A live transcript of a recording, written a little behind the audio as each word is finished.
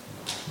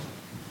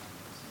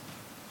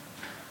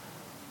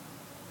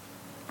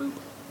Well,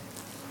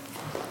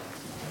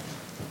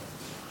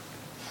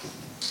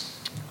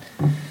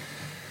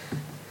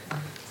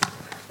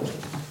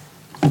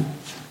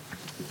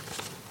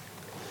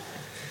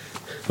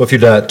 if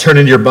you'd turn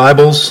in your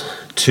Bibles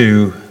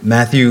to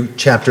Matthew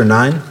chapter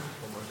 9. One more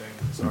thing,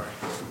 sorry.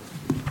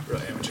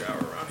 Really amateur hour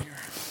around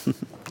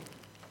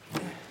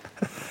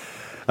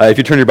here. If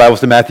you turn your Bibles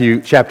to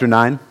Matthew chapter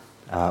 9,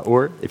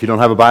 or if you don't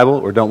have a Bible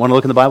or don't want to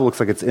look in the Bible, looks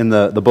like it's in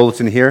the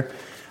bulletin here.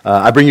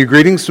 I bring you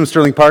greetings from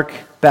Sterling Park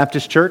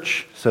Baptist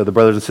Church. So the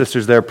brothers and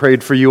sisters there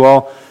prayed for you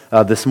all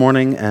this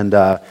morning,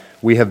 and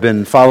we have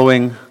been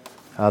following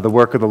the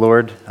work of the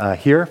Lord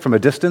here from a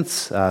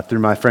distance through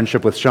my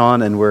friendship with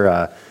Sean, and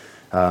we're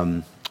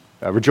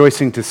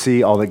rejoicing to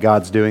see all that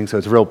God's doing. So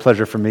it's a real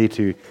pleasure for me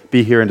to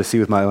be here and to see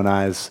with my own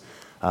eyes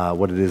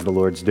what it is the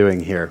Lord's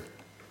doing here.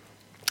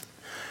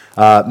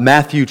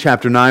 Matthew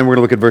chapter 9, we're going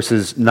to look at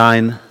verses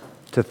 9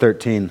 to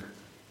 13.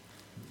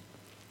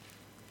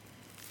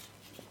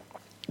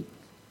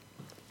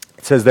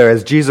 It says there,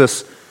 as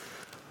Jesus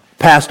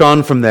passed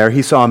on from there,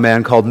 he saw a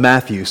man called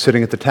Matthew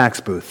sitting at the tax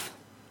booth.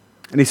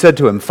 And he said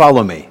to him,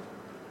 "Follow me."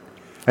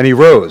 And he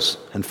rose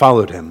and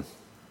followed him.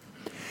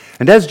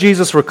 And as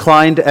Jesus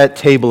reclined at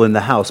table in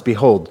the house,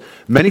 behold,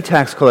 many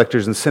tax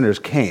collectors and sinners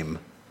came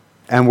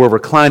and were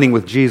reclining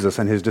with Jesus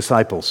and his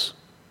disciples.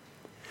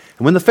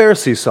 And when the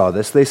Pharisees saw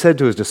this, they said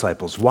to his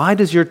disciples, "Why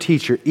does your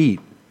teacher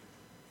eat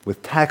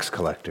with tax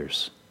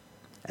collectors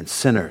and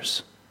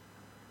sinners?"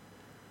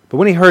 But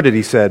when he heard it,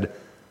 he said,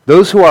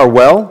 "Those who are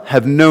well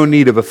have no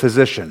need of a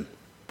physician,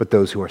 but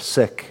those who are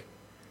sick.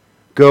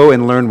 Go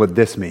and learn what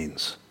this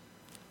means.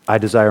 I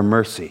desire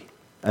mercy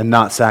and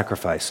not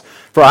sacrifice.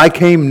 For I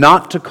came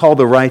not to call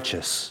the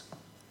righteous,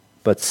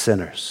 but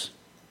sinners."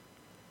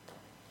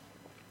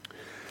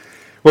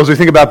 Well, as we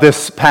think about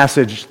this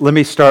passage, let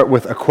me start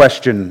with a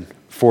question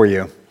for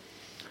you.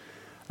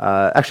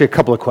 Actually, a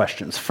couple of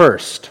questions.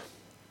 First,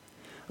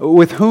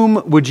 with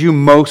whom would you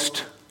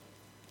most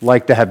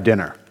like to have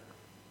dinner?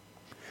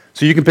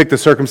 So you can pick the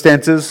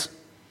circumstances.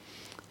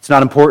 It's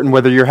not important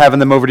whether you're having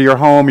them over to your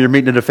home, you're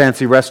meeting at a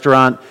fancy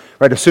restaurant,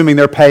 right? Assuming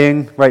they're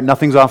paying, right?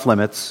 Nothing's off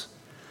limits.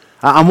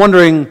 I'm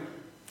wondering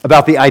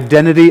about the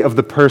identity of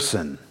the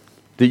person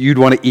that you'd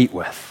want to eat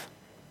with.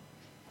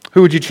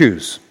 Who would you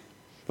choose?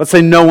 Let's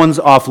say no one's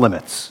off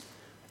limits.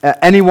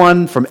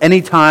 Anyone from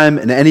any time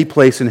and any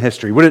place in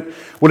history. Would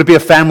it be a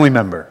family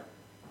member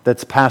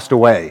that's passed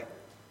away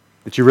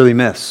that you really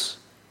miss?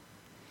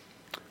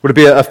 Would it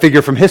be a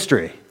figure from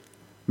history?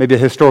 Maybe a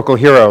historical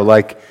hero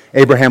like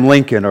Abraham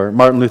Lincoln or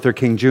Martin Luther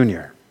King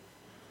Jr.?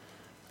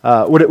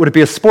 Would it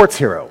be a sports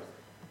hero?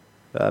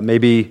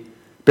 Maybe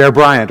Bear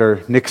Bryant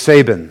or Nick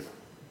Saban.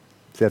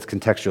 See, that's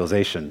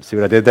contextualization. See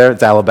what I did there?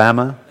 It's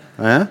Alabama.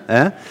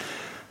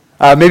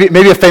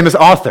 Maybe a famous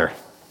author,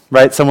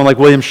 right? Someone like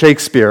William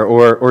Shakespeare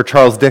or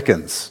Charles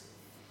Dickens.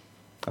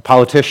 A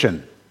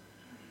politician,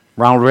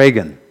 Ronald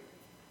Reagan,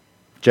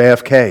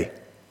 JFK.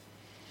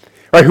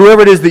 Right,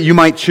 whoever it is that you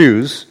might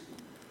choose,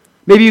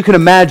 maybe you can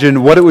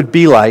imagine what it would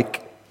be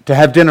like to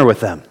have dinner with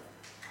them.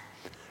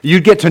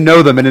 You'd get to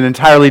know them in an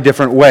entirely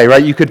different way,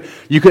 right? You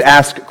could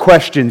ask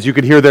questions, you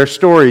could hear their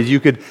stories, you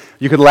could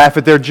laugh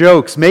at their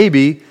jokes.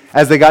 Maybe,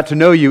 as they got to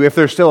know you, if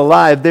they're still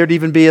alive, there'd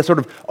even be a sort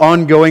of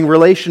ongoing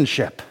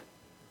relationship.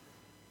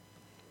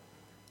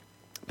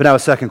 But now a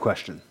second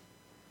question,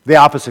 the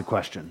opposite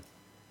question.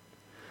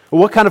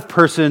 What kind of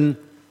person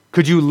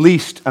could you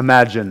least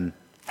imagine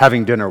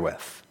having dinner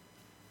with?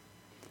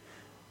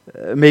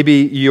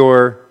 Maybe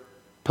you're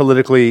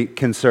politically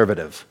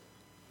conservative.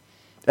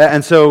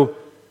 And so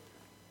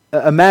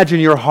imagine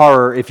your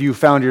horror if you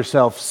found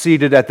yourself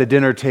seated at the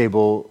dinner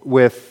table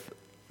with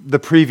the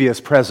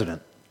previous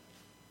president.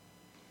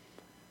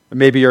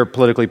 Maybe you're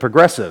politically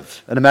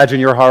progressive, and imagine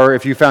your horror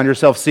if you found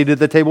yourself seated at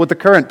the table with the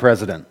current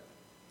president.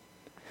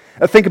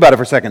 Think about it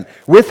for a second.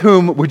 With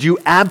whom would you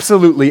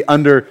absolutely,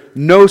 under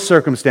no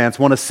circumstance,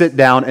 want to sit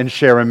down and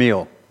share a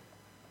meal?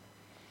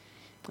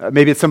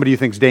 Maybe it's somebody you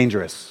think is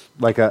dangerous,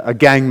 like a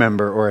gang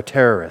member or a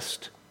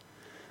terrorist.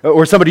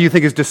 Or somebody you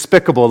think is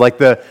despicable, like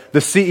the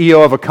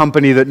CEO of a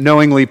company that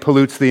knowingly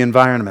pollutes the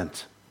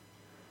environment.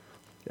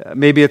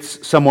 Maybe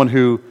it's someone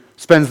who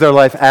spends their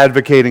life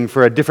advocating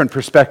for a different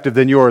perspective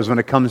than yours when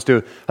it comes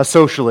to a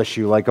social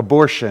issue like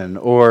abortion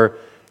or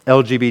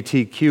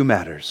LGBTQ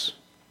matters.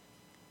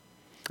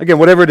 Again,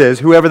 whatever it is,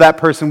 whoever that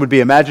person would be,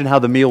 imagine how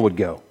the meal would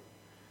go.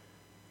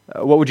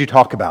 What would you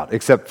talk about,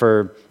 except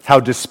for how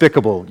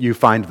despicable you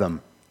find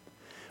them?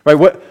 Right?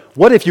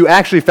 What if you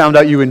actually found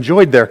out you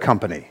enjoyed their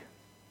company?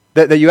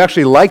 That you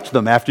actually liked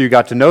them after you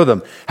got to know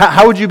them?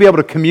 How would you be able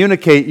to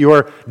communicate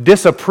your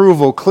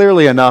disapproval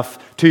clearly enough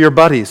to your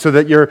buddies so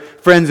that your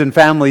friends and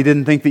family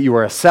didn't think that you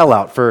were a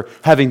sellout for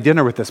having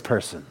dinner with this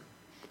person?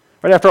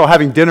 Right? After all,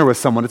 having dinner with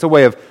someone, it's a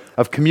way of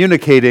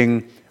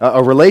communicating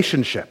a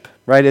relationship,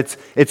 right?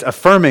 It's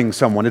affirming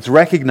someone, it's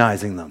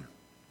recognizing them.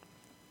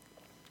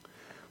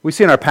 We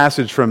see in our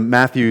passage from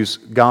Matthew's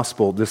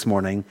gospel this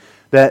morning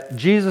that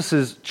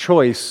Jesus'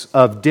 choice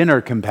of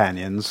dinner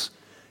companions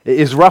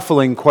is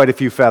ruffling quite a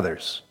few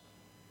feathers.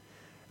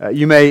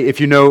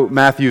 If you know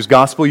Matthew's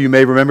gospel, you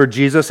may remember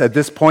Jesus at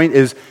this point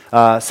is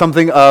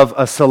something of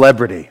a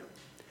celebrity.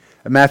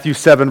 Matthew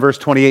 7, verse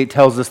 28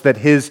 tells us that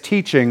his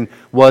teaching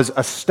was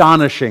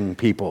astonishing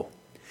people.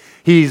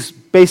 He's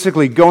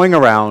basically going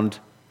around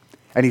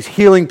and he's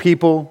healing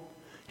people,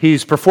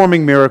 he's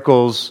performing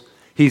miracles,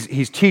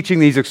 he's teaching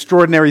these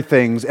extraordinary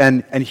things,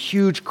 and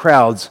huge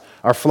crowds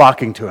are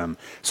flocking to him.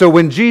 So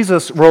when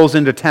Jesus rolls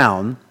into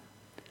town,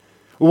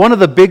 one of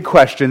the big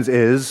questions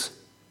is,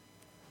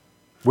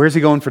 where's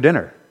he going for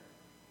dinner?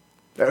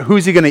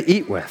 Who's he going to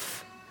eat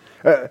with?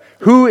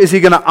 Who is he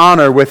going to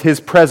honor with his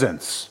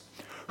presence?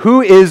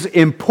 Who is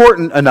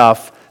important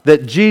enough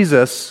that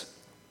Jesus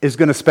is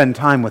going to spend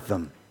time with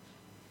them?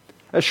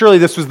 Surely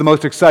this was the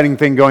most exciting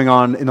thing going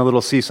on in the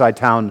little seaside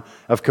town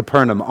of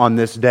Capernaum on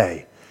this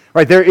day.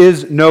 Right, there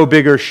is no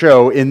bigger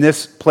show in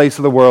this place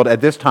of the world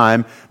at this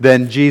time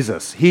than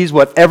Jesus. He's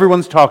what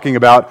everyone's talking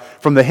about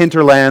from the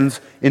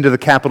hinterlands into the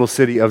capital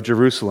city of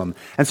Jerusalem.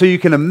 And so you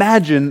can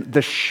imagine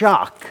the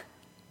shock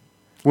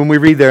when we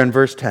read there in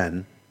verse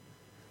 10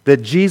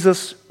 that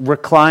Jesus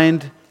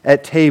reclined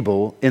at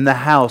table in the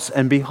house,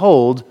 and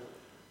behold,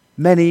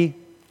 many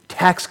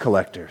tax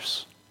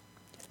collectors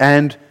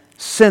and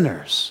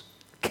sinners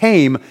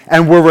came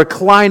and were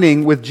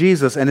reclining with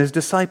Jesus and his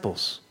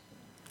disciples.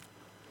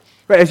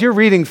 Right, as you're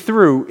reading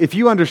through, if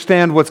you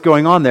understand what's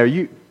going on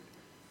there,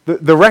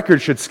 the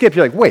record should skip.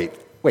 You're like,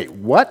 wait,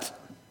 what?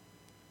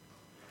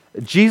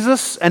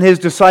 Jesus and his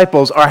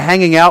disciples are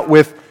hanging out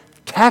with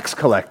tax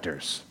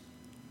collectors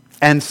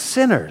and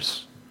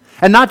sinners.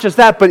 And not just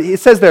that, but it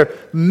says there,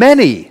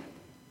 many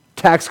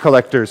tax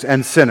collectors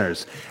and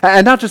sinners.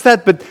 And not just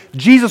that, but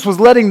Jesus was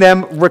letting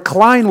them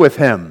recline with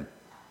him.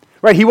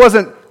 Right? He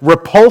wasn't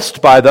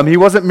repulsed by them. He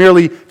wasn't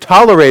merely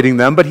tolerating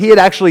them, but he had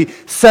actually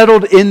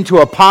settled into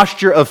a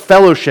posture of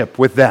fellowship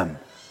with them.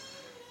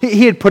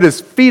 He had put his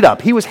feet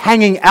up. He was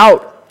hanging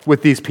out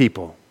with these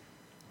people.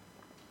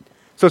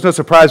 So it's no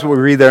surprise what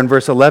we read there in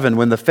verse 11.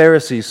 When the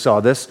Pharisees saw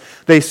this,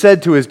 they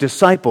said to his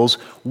disciples,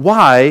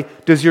 "Why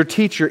does your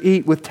teacher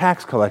eat with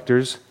tax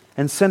collectors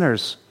and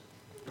sinners?"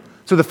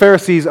 So the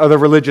Pharisees are the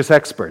religious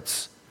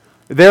experts.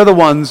 They're the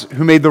ones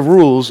who made the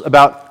rules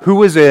about who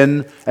was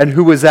in and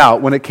who was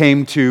out when it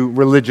came to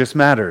religious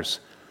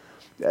matters.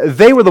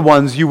 They were the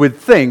ones you would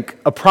think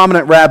a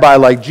prominent rabbi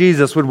like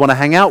Jesus would want to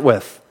hang out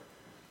with.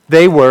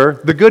 They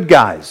were the good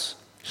guys,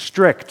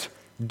 strict,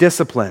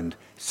 disciplined,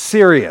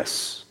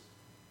 serious,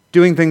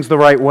 doing things the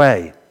right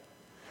way.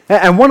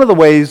 And one of the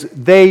ways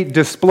they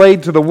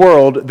displayed to the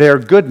world their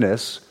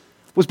goodness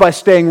was by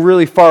staying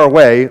really far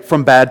away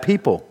from bad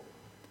people.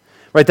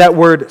 Right, that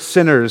word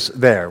sinners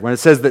there, when it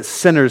says that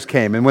sinners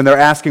came, and when they're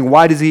asking,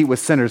 why does he eat with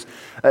sinners?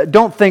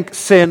 Don't think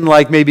sin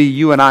like maybe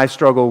you and I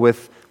struggle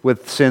with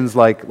sins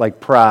like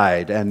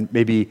pride and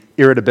maybe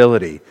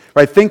irritability.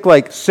 Right, think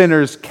like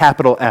sinners,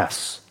 capital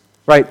S.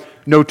 Right,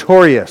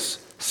 notorious,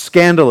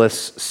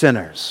 scandalous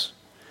sinners.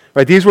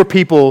 Right, these were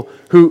people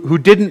who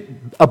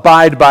didn't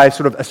abide by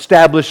sort of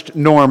established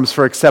norms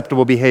for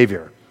acceptable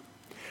behavior.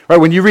 Right,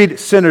 when you read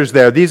sinners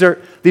there, these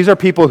are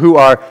people who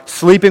are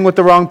sleeping with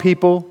the wrong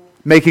people,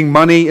 making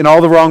money in all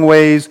the wrong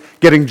ways,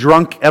 getting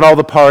drunk at all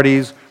the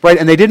parties, right?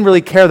 And they didn't really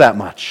care that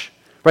much,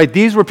 right?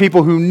 These were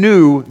people who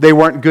knew they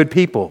weren't good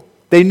people.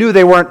 They knew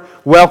they weren't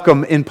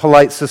welcome in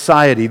polite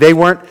society. They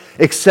weren't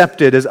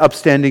accepted as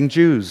upstanding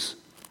Jews.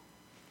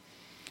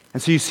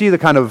 And so you see the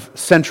kind of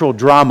central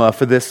drama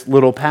for this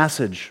little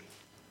passage.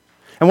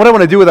 And what I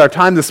want to do with our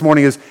time this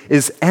morning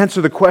is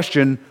answer the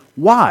question,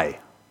 why?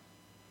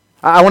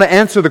 I want to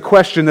answer the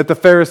question that the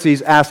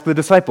Pharisees asked the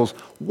disciples.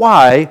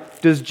 Why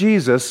does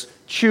Jesus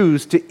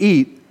choose to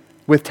eat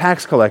with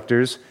tax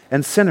collectors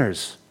and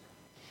sinners?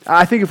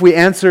 I think if we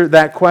answer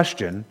that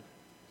question,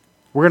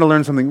 we're going to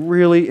learn something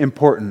really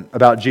important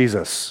about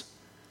Jesus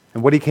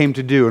and what he came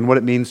to do and what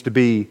it means to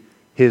be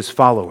his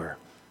follower.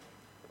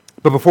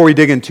 But before we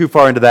dig in too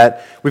far into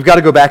that, we've got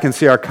to go back and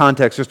see our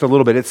context just a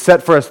little bit. It's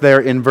set for us there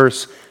in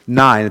verse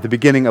 9 at the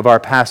beginning of our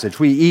passage.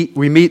 We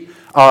meet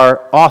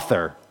our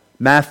author,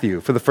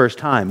 Matthew, for the first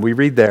time. We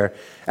read there,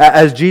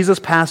 as Jesus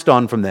passed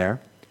on from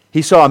there,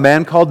 he saw a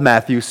man called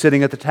Matthew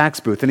sitting at the tax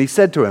booth, and he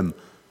said to him,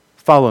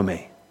 "Follow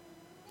me."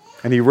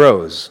 And he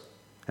rose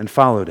and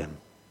followed him.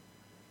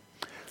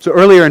 So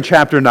earlier in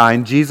chapter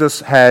 9, Jesus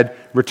had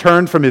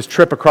returned from his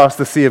trip across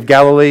the Sea of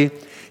Galilee.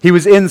 He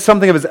was in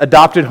something of his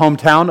adopted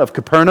hometown of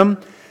Capernaum,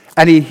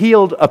 and he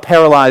healed a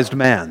paralyzed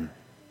man.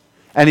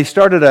 And he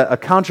started a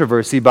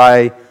controversy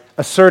by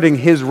asserting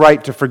his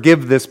right to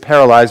forgive this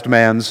paralyzed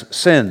man's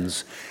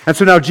sins. And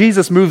so now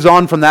Jesus moves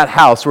on from that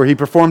house where he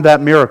performed that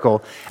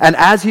miracle, and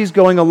as he's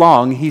going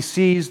along, he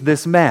sees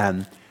this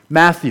man,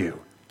 Matthew,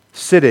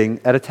 sitting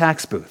at a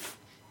tax booth.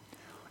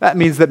 That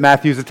means that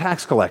Matthew's a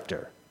tax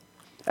collector.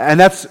 And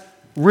that's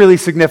really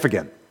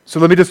significant. So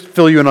let me just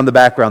fill you in on the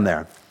background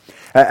there.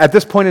 At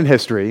this point in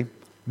history,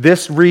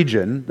 this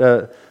region,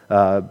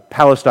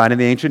 Palestine in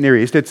the ancient Near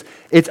East,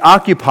 it's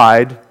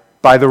occupied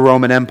by the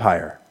Roman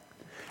Empire.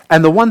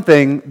 And the one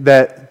thing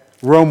that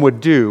Rome would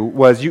do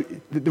was, the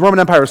Roman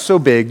Empire was so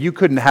big, you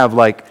couldn't have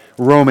like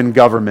Roman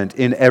government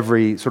in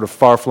every sort of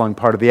far-flung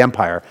part of the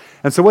empire.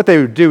 And so what they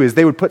would do is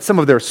they would put some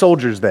of their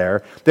soldiers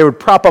there, they would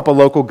prop up a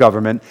local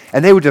government,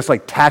 and they would just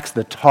like tax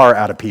the tar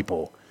out of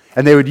people.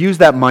 And they would use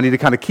that money to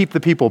kind of keep the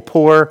people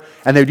poor,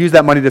 and they would use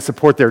that money to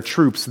support their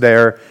troops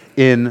there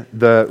in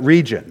the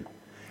region.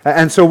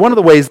 And so one of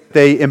the ways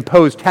they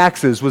imposed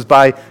taxes was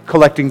by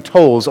collecting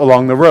tolls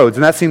along the roads.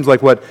 And that seems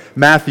like what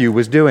Matthew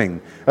was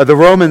doing. The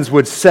Romans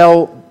would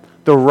sell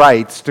the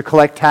rights to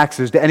collect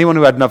taxes to anyone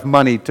who had enough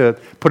money to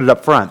put it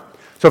up front.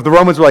 So if the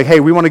Romans were like, hey,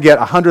 we want to get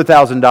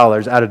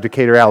 $100,000 out of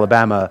Decatur,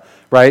 Alabama,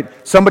 right?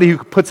 Somebody who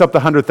puts up the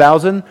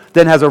 $100,000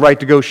 then has a right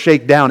to go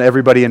shake down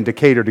everybody in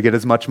Decatur to get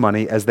as much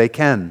money as they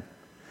can.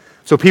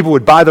 So people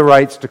would buy the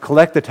rights to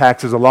collect the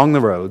taxes along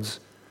the roads,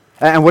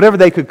 and whatever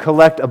they could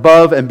collect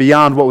above and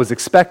beyond what was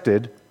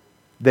expected,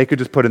 they could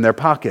just put in their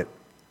pocket.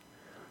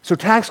 So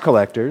tax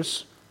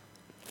collectors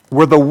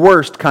were the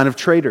worst kind of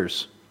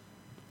traitors.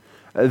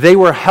 They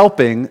were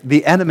helping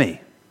the enemy.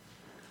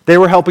 They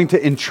were helping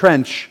to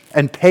entrench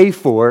and pay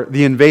for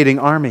the invading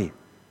army.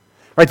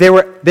 Right? They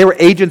were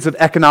agents of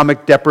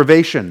economic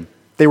deprivation.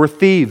 They were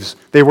thieves.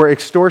 They were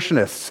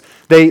extortionists.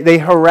 They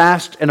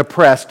harassed and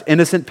oppressed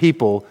innocent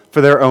people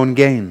for their own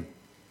gain.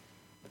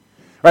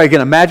 Right,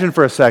 again, imagine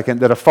for a second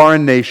that a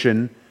foreign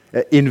nation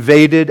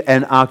invaded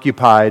and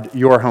occupied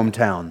your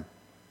hometown.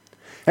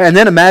 And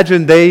then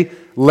imagine they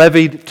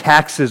levied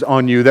taxes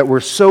on you that were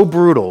so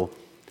brutal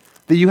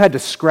that you had to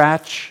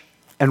scratch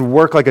and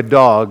work like a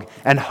dog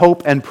and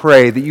hope and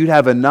pray that you'd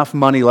have enough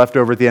money left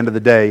over at the end of the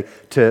day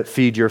to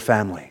feed your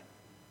family.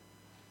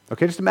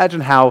 Okay, just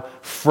imagine how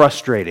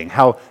frustrating,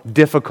 how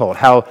difficult,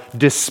 how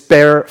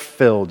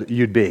despair-filled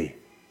you'd be.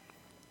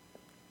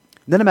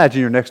 Then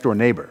imagine your next-door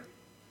neighbor.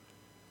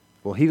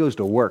 Well, he goes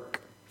to work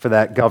for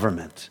that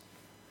government.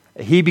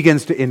 He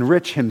begins to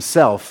enrich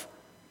himself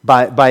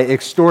by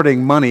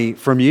extorting money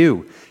from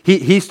you.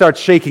 He starts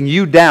shaking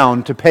you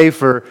down to pay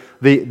for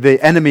the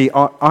enemy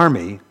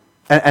army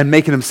and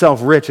making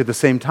himself rich at the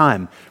same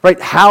time. Right?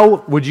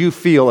 How would you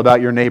feel about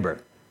your neighbor?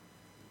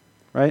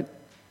 Right?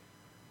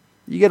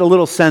 You get a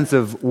little sense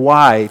of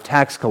why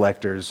tax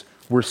collectors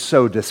were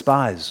so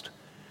despised.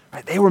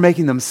 Right? They were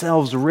making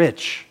themselves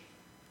rich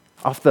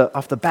off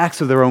the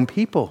backs of their own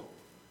people.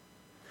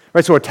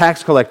 Right? So a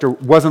tax collector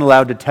wasn't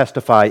allowed to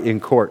testify in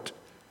court.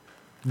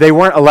 They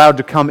weren't allowed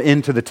to come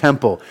into the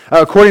temple.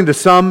 According to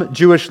some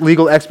Jewish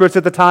legal experts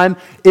at the time,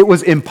 it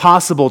was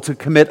impossible to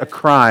commit a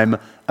crime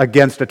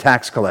against a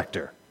tax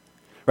collector.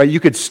 Right? You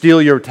could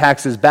steal your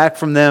taxes back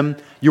from them.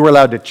 You were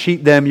allowed to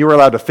cheat them. You were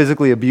allowed to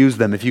physically abuse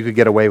them if you could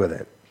get away with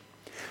it.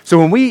 So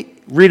when we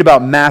read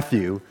about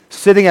Matthew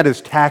sitting at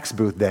his tax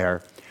booth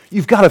there,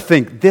 you've got to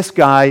think this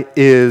guy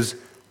is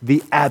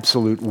the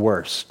absolute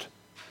worst.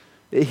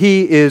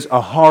 He is a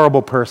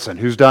horrible person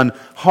who's done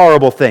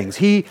horrible things.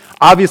 He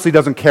obviously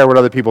doesn't care what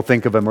other people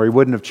think of him, or he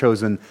wouldn't have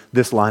chosen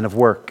this line of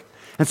work.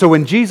 And so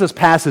when Jesus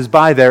passes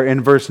by there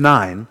in verse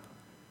 9,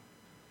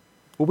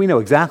 well, we know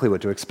exactly what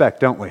to expect,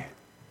 don't we?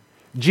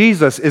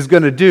 Jesus is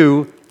going to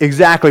do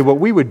exactly what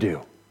we would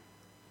do.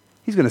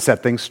 He's going to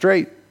set things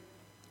straight.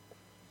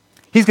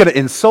 He's going to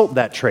insult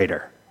that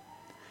traitor.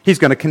 He's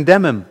going to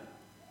condemn him.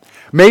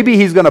 Maybe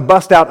he's going to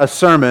bust out a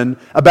sermon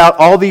about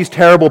all these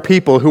terrible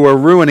people who are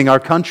ruining our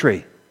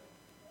country.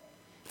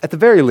 At the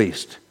very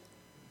least,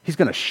 he's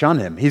going to shun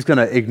him. He's going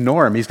to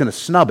ignore him. He's going to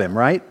snub him,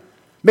 right?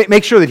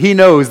 Make sure that he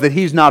knows that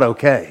he's not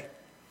okay.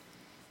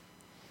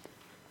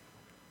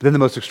 Then the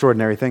most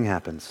extraordinary thing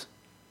happens.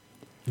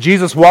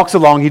 Jesus walks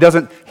along. He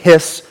doesn't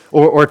hiss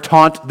or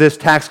taunt this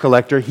tax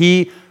collector.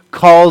 He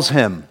calls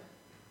him.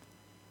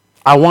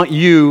 I want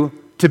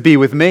you to be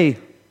with me.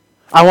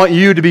 I want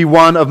you to be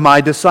one of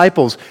my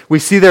disciples. We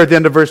see there at the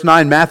end of verse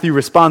 9, Matthew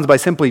responds by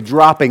simply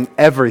dropping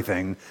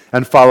everything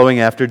and following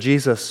after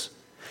Jesus.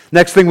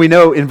 Next thing we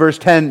know, in verse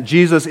 10,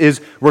 Jesus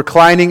is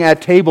reclining at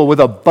table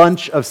with a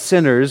bunch of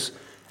sinners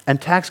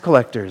and tax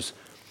collectors.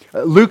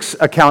 Luke's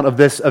account of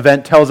this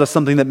event tells us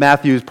something that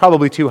Matthew is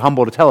probably too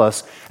humble to tell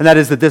us, and that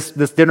is that this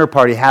dinner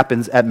party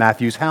happens at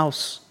Matthew's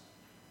house.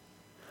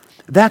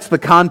 That's the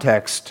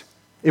context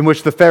in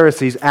which the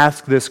Pharisees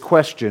ask this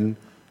question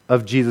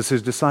of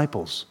Jesus'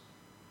 disciples.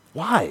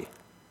 Why?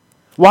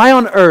 Why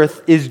on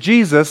earth is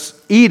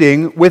Jesus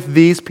eating with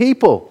these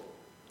people?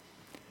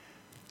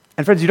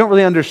 And friends, you don't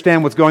really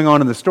understand what's going on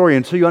in the story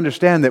until you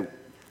understand that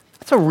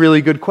that's a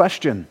really good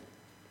question.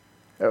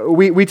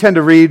 We tend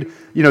to read,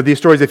 these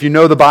stories. If you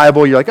know the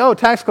Bible, you're like, oh,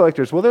 tax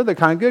collectors, well, they're the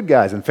kind of good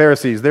guys. And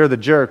Pharisees, they're the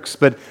jerks.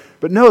 But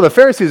no, the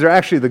Pharisees are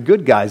actually the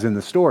good guys in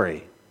the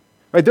story.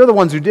 Right? They're the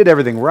ones who did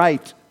everything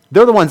right.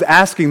 They're the ones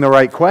asking the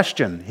right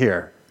question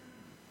here.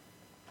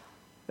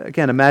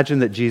 Again, imagine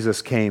that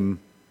Jesus came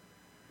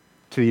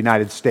to the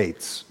United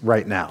States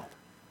right now.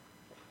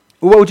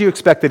 What would you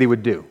expect that he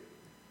would do?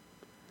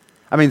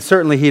 I mean,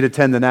 certainly he'd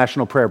attend the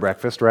National Prayer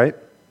Breakfast, right?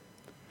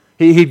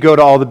 He'd go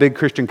to all the big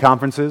Christian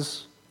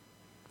conferences.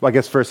 Well, I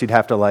guess first he'd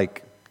have to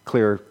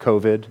clear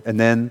COVID and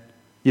then,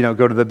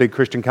 go to the big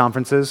Christian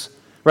conferences.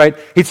 right?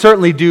 He'd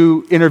certainly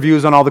do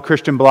interviews on all the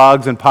Christian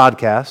blogs and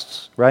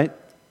podcasts, right?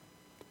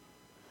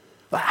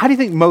 How do you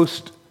think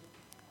most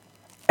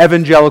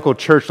evangelical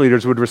church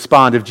leaders would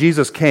respond if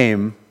Jesus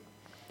came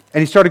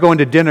and he started going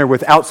to dinner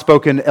with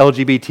outspoken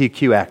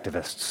LGBTQ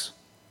activists?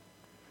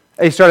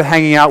 He started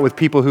hanging out with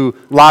people who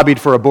lobbied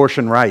for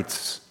abortion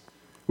rights,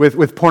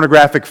 with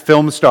pornographic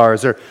film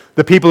stars, or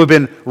the people who've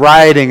been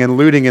rioting and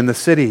looting in the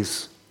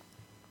cities.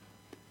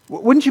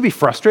 Wouldn't you be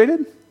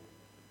frustrated?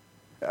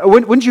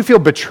 Wouldn't you feel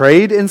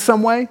betrayed in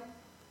some way?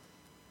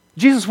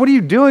 Jesus, what are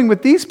you doing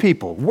with these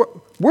people?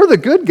 We're the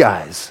good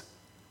guys.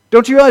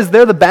 Don't you realize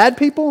they're the bad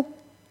people?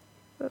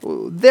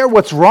 They're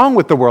what's wrong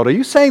with the world. Are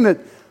you saying that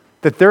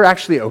they're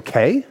actually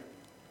okay?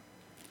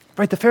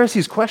 Right, the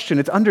Pharisees' question,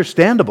 it's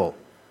understandable.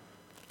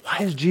 Why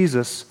is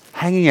Jesus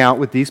hanging out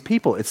with these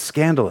people? It's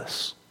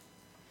scandalous.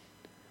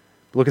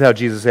 Look at how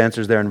Jesus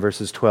answers there in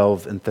verses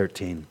 12 and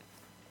 13.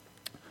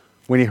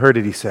 When he heard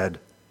it, he said,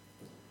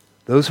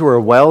 "Those who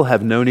are well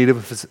have no need of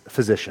a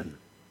physician,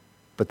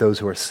 but those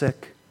who are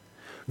sick.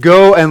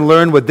 Go and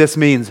learn what this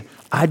means.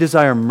 I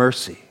desire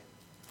mercy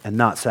and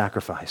not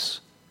sacrifice.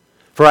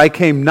 For I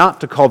came not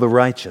to call the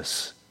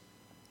righteous,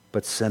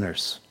 but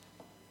sinners."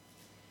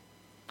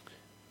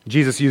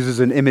 Jesus uses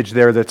an image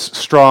there that's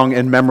strong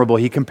and memorable.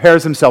 He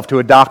compares himself to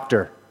a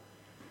doctor.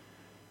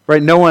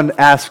 Right? No one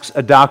asks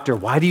a doctor,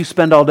 "Why do you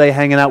spend all day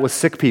hanging out with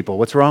sick people?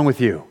 What's wrong with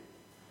you?"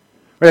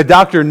 Right? A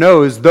doctor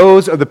knows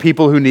those are the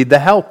people who need the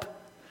help.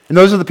 And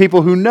those are the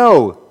people who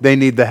know they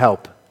need the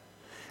help.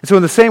 And so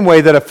in the same way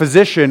that a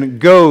physician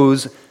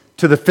goes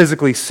to the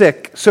physically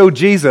sick, so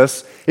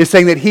Jesus is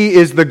saying that he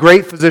is the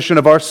great physician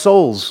of our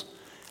souls.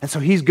 And so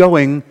he's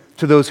going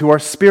to those who are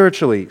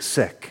spiritually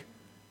sick.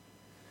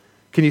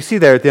 Can you see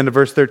there at the end of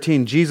verse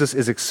 13, Jesus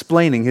is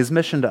explaining his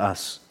mission to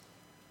us.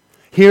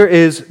 Here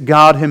is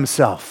God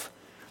himself,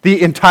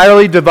 the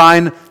entirely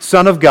divine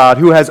Son of God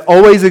who has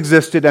always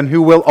existed and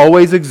who will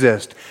always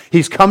exist.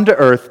 He's come to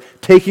earth,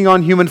 taking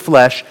on human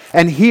flesh,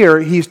 and here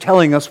he's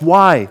telling us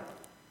why.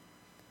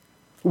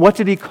 What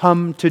did he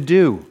come to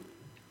do?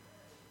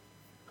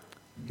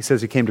 He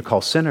says he came to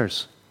call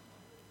sinners.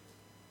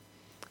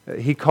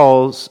 He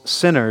calls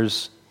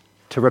sinners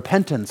to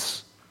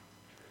repentance,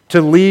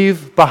 to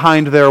leave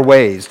behind their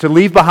ways, to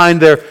leave behind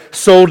their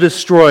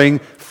soul-destroying,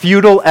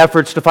 futile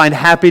efforts to find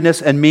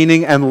happiness and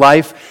meaning and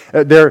life,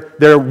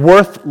 their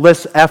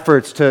worthless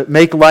efforts to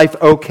make life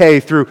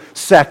okay through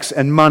sex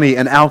and money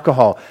and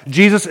alcohol.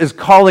 Jesus is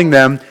calling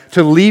them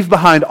to leave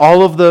behind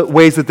all of the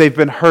ways that they've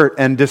been hurt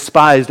and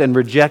despised and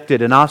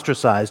rejected and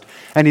ostracized,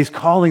 and he's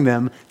calling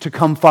them to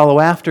come follow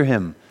after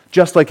him,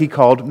 just like he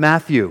called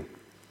Matthew.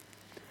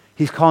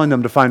 He's calling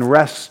them to find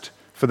rest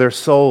for their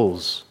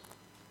souls.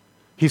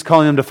 He's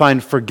calling them to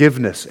find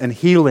forgiveness and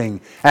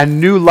healing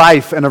and new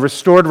life and a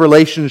restored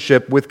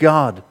relationship with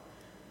God.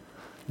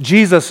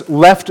 Jesus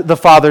left the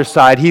Father's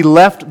side. He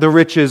left the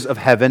riches of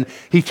heaven.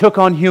 He took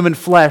on human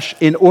flesh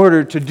in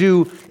order to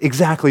do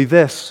exactly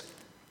this,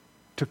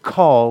 to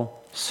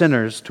call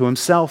sinners to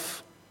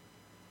himself.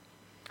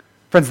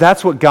 Friends,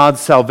 that's what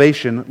God's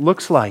salvation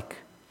looks like.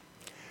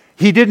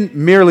 He didn't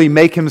merely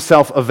make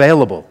himself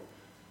available.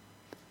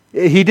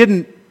 He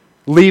didn't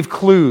leave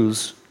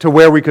clues to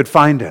where we could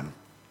find him.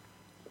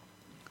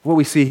 What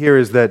we see here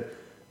is that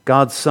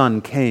God's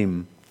Son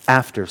came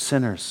after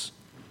sinners.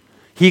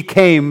 He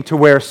came to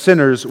where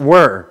sinners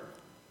were.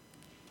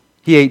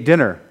 He ate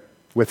dinner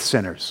with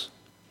sinners.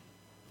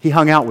 He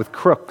hung out with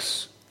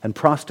crooks and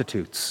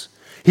prostitutes.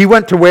 He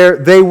went to where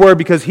they were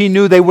because he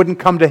knew they wouldn't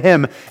come to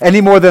him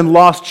any more than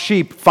lost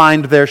sheep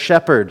find their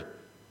shepherd.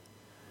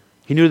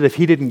 He knew that if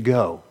he didn't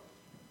go,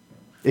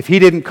 if he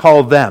didn't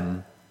call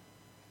them,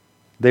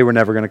 they were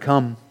never going to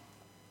come.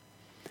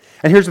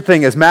 And here's the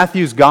thing, as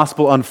Matthew's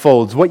gospel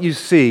unfolds, what you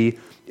see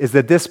is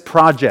that this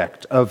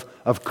project of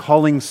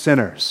calling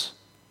sinners,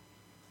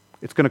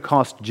 it's going to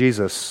cost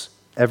Jesus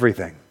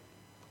everything.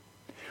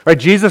 Right?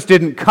 Jesus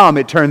didn't come,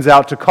 it turns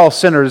out, to call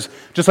sinners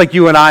just like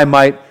you and I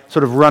might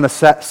sort of run a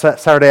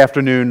Saturday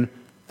afternoon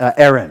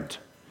errand.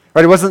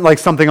 Right? It wasn't like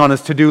something on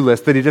his to-do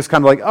list that he just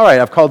kind of like, all right,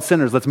 I've called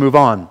sinners, let's move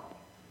on.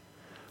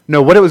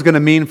 No, what it was going to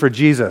mean for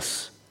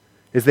Jesus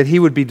is that he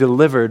would be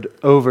delivered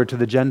over to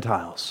the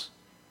Gentiles.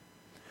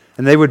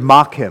 And they would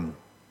mock him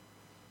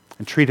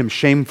and treat him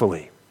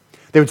shamefully.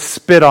 They would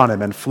spit on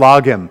him and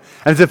flog him.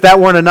 And as if that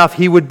weren't enough,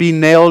 he would be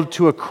nailed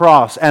to a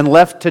cross and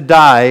left to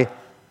die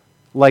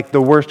like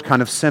the worst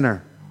kind of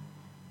sinner.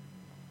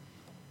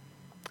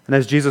 And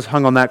as Jesus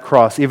hung on that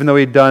cross, even though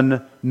he'd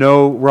done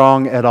no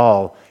wrong at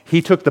all,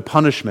 he took the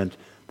punishment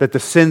that the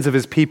sins of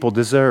his people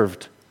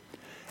deserved.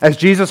 As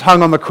Jesus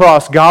hung on the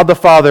cross, God the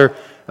Father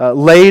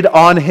laid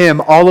on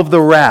him all of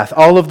the wrath,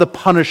 all of the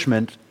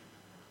punishment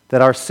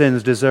that our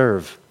sins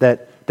deserve,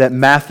 that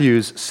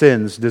Matthew's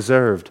sins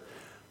deserved.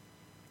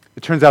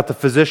 It turns out the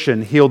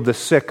physician healed the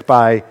sick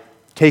by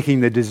taking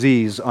the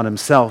disease on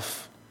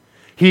himself.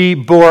 He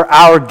bore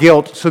our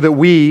guilt so that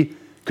we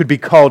could be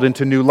called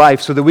into new life,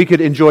 so that we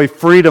could enjoy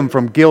freedom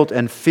from guilt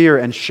and fear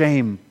and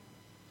shame.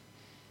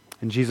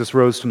 And Jesus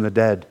rose from the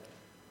dead.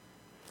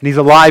 And he's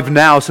alive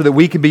now so that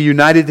we can be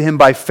united to him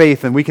by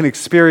faith and we can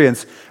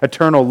experience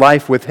eternal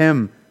life with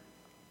him.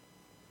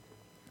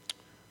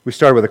 We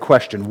started with a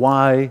question.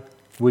 Why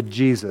would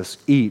Jesus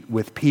eat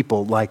with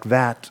people like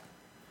that?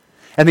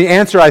 And the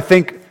answer, I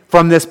think,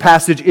 from this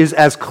passage is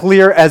as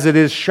clear as it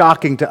is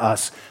shocking to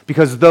us,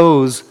 because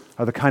those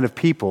are the kind of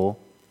people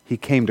he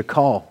came to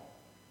call.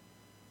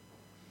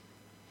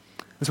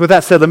 And so with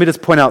that said, let me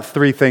just point out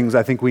three things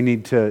I think we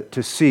need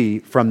to see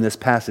from this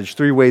passage.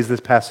 Three ways this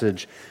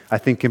passage, I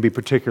think, can be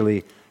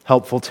particularly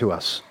helpful to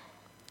us.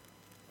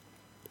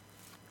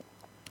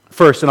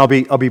 First, and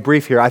I'll be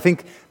brief here, I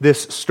think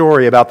this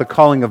story about the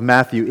calling of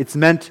Matthew, it's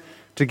meant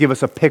to give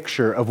us a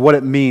picture of what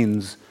it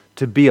means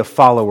to be a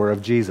follower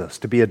of Jesus,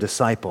 to be a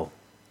disciple.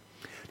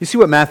 You see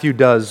what Matthew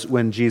does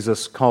when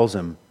Jesus calls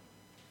him?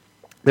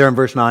 There in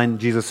verse 9,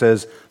 Jesus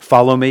says,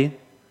 "Follow me."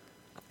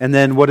 And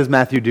then what does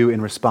Matthew do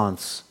in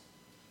response?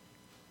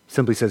 He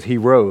simply says, he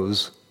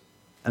rose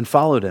and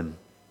followed him.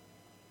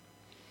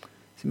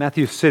 See,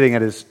 Matthew's sitting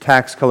at his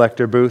tax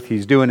collector booth.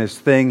 He's doing his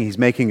thing. He's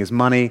making his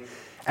money.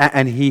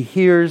 And he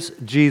hears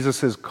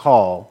Jesus'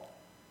 call,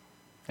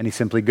 and he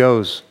simply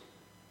goes.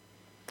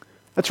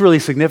 That's really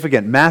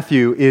significant.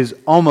 Matthew is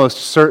almost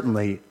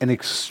certainly an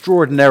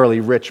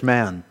extraordinarily rich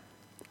man.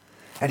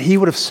 And he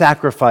would have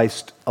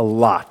sacrificed a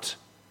lot.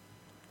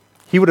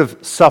 He would have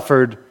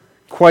suffered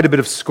quite a bit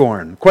of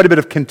scorn, quite a bit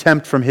of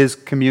contempt from his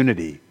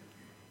community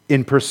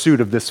in pursuit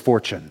of this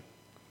fortune.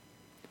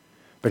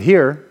 But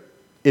here,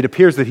 it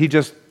appears that he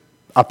just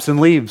ups and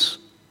leaves.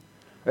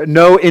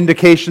 No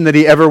indication that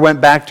he ever went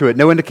back to it.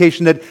 No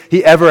indication that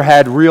he ever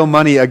had real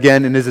money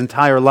again in his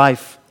entire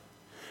life.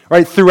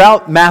 Right?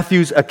 Throughout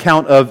Matthew's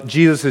account of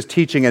Jesus'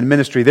 teaching and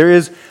ministry, there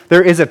is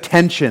a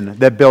tension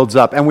that builds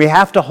up, and we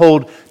have to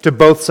hold to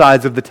both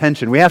sides of the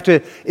tension. We have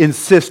to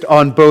insist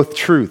on both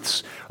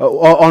truths.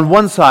 On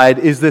one side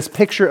is this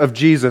picture of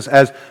Jesus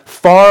as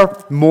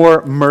far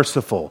more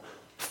merciful,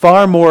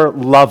 far more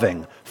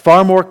loving,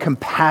 far more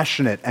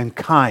compassionate and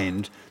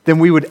kind than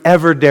we would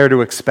ever dare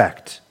to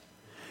expect.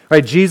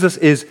 Right? Jesus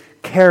is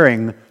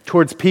caring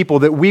towards people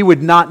that we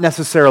would not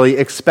necessarily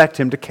expect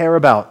him to care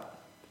about.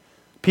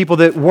 People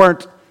that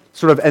weren't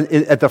sort of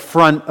at the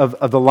front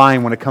of the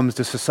line when it comes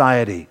to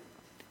society.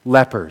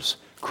 Lepers,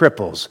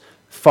 cripples,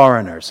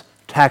 foreigners,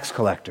 tax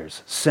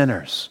collectors,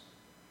 sinners.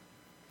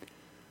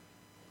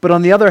 But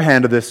on the other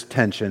hand of this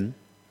tension,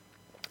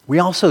 we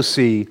also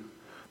see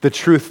the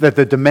truth that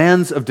the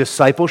demands of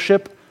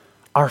discipleship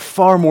are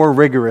far more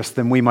rigorous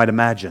than we might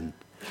imagine.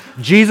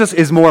 Jesus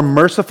is more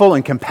merciful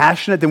and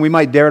compassionate than we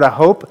might dare to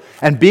hope,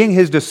 and being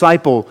his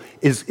disciple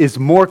is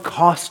more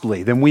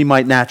costly than we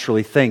might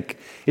naturally think.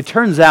 It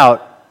turns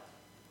out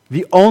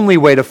the only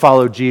way to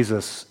follow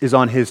Jesus is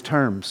on his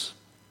terms.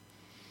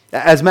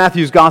 As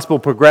Matthew's gospel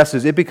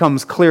progresses, it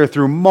becomes clear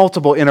through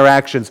multiple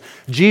interactions,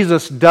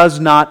 Jesus does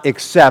not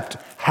accept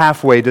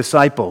halfway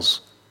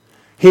disciples.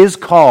 His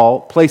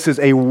call places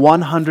a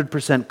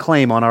 100%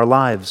 claim on our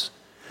lives.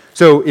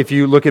 So if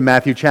you look at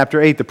Matthew chapter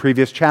 8, the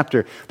previous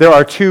chapter, there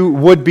are two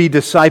would-be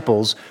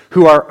disciples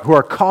who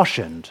are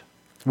cautioned.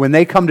 When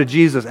they come to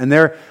Jesus and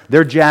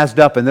they're jazzed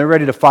up and they're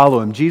ready to follow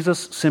him, Jesus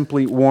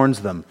simply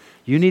warns them,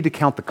 you need to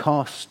count the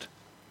cost.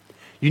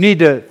 You need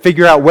to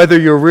figure out whether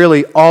you're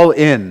really all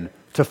in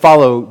to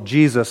follow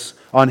Jesus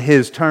on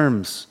his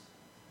terms.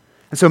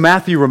 And so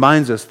Matthew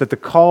reminds us that the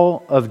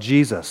call of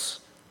Jesus,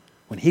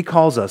 when he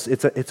calls us,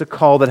 it's a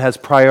call that has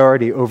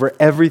priority over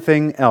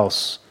everything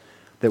else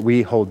that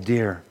we hold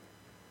dear.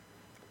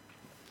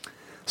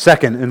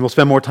 Second, and we'll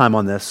spend more time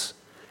on this,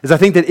 is I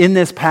think that in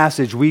this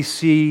passage we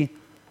see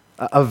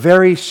a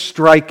very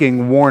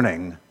striking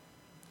warning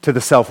to the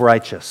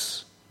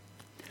self-righteous.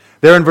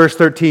 There in verse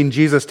 13,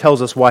 Jesus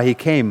tells us why he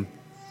came.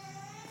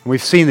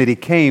 We've seen that he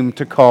came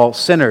to call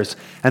sinners.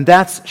 And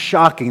that's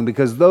shocking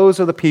because those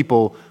are the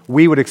people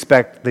we would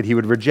expect that he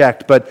would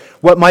reject. But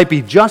what might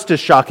be just as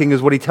shocking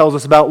is what he tells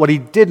us about what he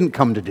didn't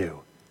come to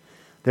do.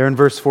 There in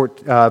verse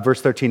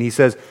 13, he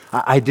says,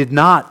 I did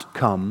not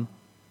come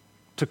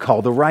to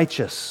call the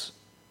righteous.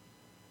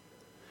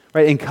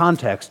 Right? In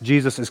context,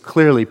 Jesus is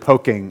clearly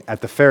poking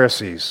at the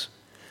Pharisees.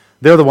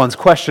 They're the ones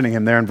questioning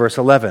him there in verse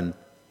 11.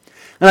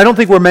 And I don't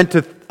think we're meant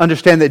to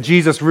understand that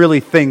Jesus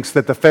really thinks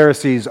that the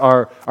Pharisees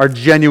are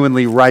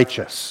genuinely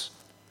righteous,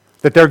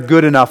 that they're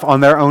good enough on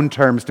their own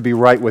terms to be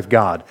right with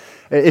God.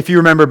 If you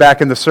remember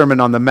back in the Sermon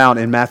on the Mount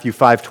in Matthew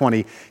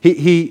 5:20,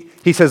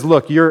 he says,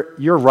 look,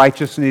 your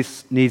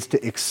righteousness needs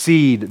to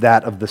exceed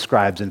that of the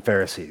scribes and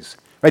Pharisees.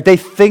 Right? They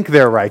think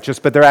they're righteous,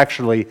 but they're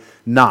actually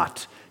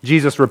not.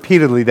 Jesus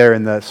repeatedly there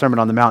in the Sermon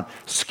on the Mount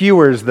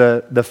skewers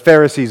the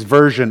Pharisees'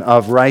 version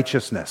of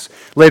righteousness.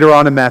 Later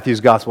on in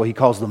Matthew's gospel, he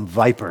calls them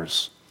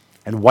vipers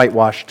and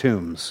whitewashed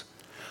tombs.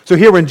 So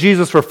here when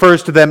Jesus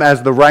refers to them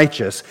as the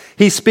righteous,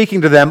 he's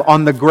speaking to them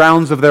on the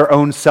grounds of their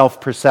own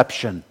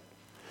self-perception.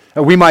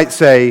 We might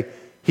say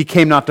he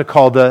came not to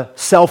call the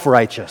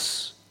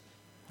self-righteous,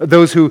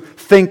 those who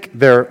think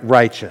they're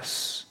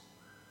righteous.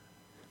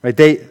 Right?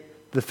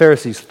 the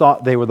Pharisees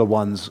thought they were the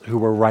ones who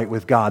were right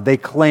with God. They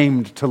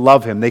claimed to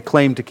love him. They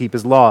claimed to keep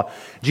his law.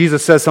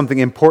 Jesus says something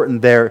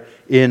important there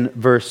in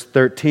verse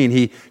 13.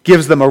 He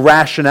gives them a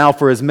rationale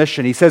for his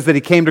mission. He says that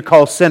he came to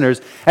call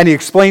sinners, and he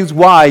explains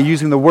why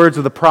using the words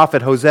of the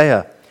prophet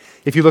Hosea.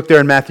 If you look there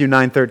in Matthew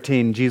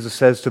 9:13, Jesus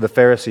says to the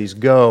Pharisees,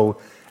 "Go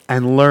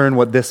and learn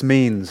what this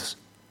means.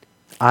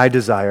 I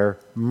desire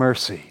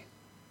mercy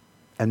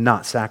and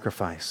not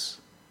sacrifice."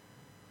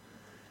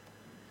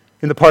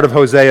 In the part of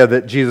Hosea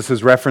that Jesus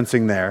is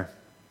referencing there,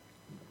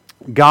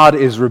 God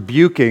is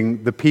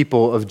rebuking the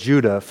people of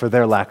Judah for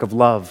their lack of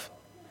love.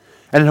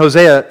 And in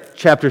Hosea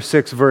chapter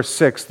 6, verse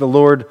 6, the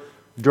Lord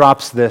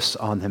drops this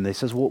on him. He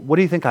says, "Well, what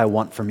do you think I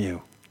want from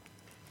you?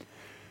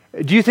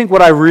 Do you think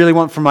what I really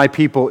want from my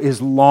people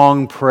is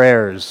long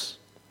prayers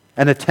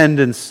and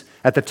attendance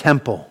at the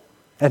temple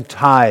and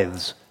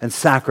tithes and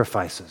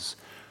sacrifices?"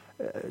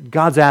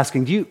 God's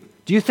asking, do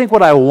you think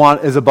what I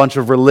want is a bunch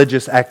of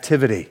religious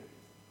activity?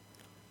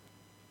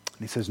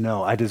 And he says,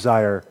 "No, I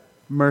desire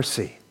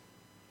mercy.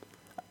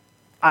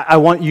 I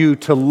want you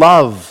to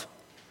love."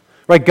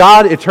 Right?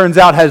 God, it turns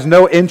out, has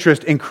no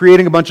interest in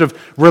creating a bunch of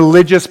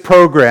religious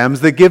programs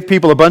that give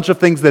people a bunch of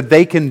things that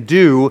they can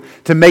do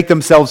to make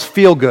themselves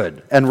feel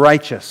good and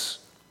righteous.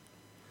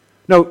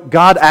 No,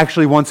 God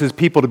actually wants his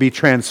people to be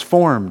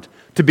transformed,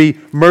 to be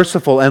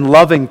merciful and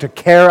loving, to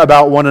care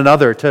about one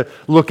another, to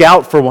look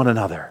out for one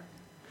another.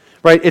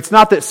 Right? It's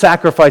not that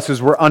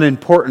sacrifices were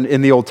unimportant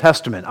in the Old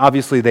Testament.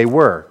 Obviously they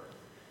were.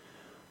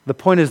 The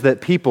point is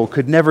that people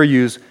could never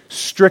use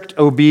strict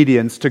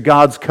obedience to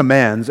God's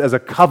commands as a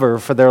cover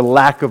for their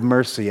lack of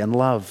mercy and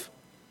love.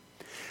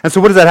 And so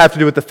what does that have to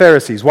do with the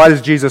Pharisees? Why does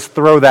Jesus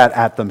throw that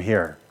at them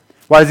here?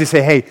 Why does he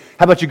say, "Hey,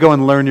 how about you go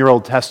and learn your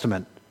Old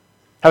Testament?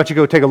 How about you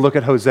go take a look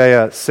at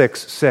Hosea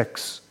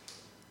 6:6?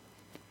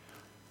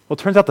 Well, it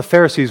turns out the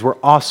Pharisees were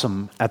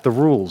awesome at the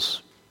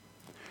rules.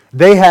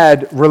 They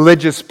had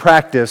religious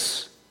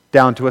practice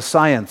down to a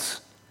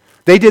science.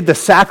 They did the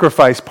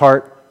sacrifice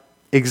part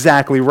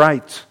exactly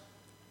right.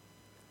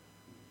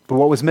 But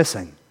what was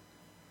missing?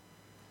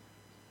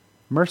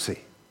 Mercy.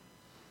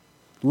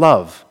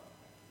 Love.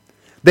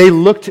 They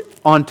looked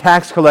on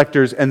tax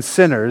collectors and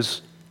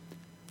sinners,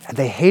 and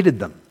they hated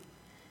them.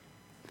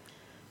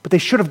 But they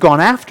should have gone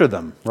after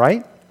them,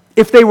 right?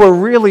 If they were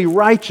really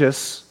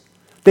righteous,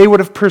 they would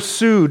have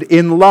pursued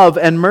in love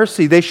and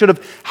mercy. They should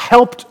have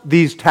helped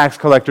these tax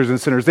collectors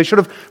and sinners. They should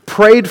have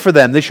prayed for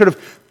them. They should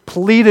have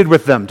pleaded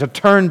with them to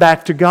turn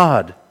back to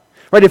God.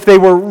 Right? If they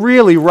were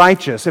really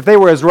righteous, if they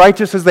were as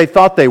righteous as they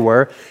thought they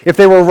were, if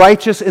they were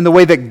righteous in the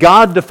way that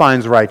God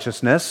defines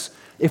righteousness,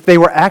 if they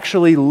were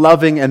actually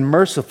loving and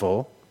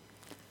merciful,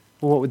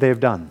 well, what would they have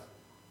done?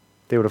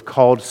 They would have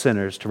called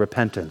sinners to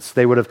repentance.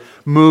 They would have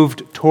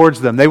moved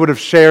towards them. They would have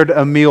shared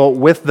a meal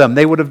with them.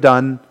 They would have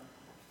done,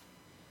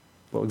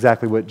 well,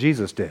 exactly what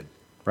Jesus did,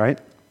 right?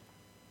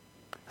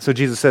 So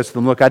Jesus says to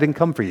them, "Look, I didn't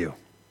come for you.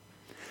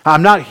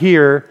 I'm not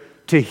here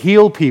to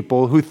heal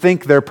people who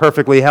think they're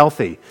perfectly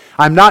healthy.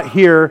 I'm not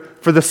here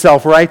for the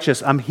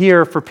self-righteous. I'm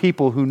here for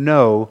people who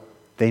know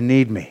they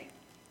need me."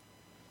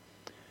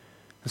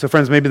 And so,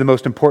 friends, maybe the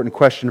most important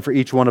question for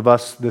each one of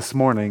us this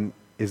morning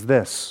is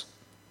this: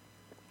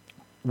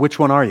 which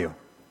one are you?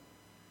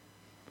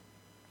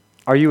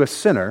 Are you a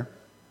sinner,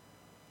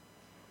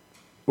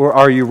 or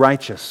are you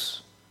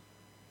righteous?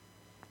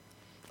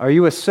 Are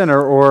you a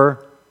sinner,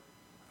 or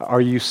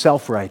are you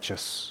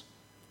self-righteous,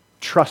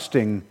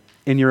 trusting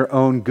in your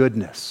own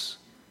goodness,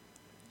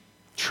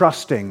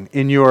 trusting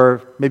in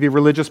your maybe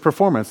religious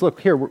performance?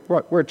 Look, here,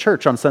 we're at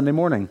church on Sunday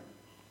morning.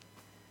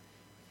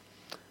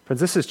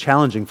 Friends, this is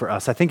challenging for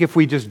us. I think if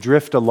we just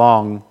drift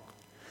along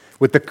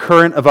with the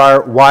current of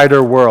our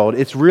wider world,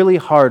 it's really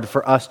hard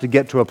for us to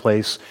get to a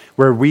place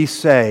where we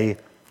say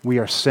we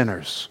are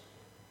sinners.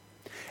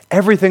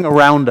 Everything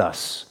around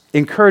us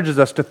encourages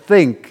us to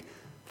think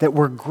that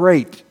we're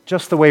great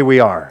just the way we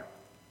are.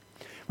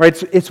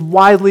 Right? It's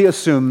widely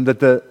assumed that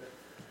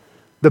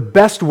the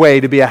best way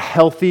to be a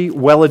healthy,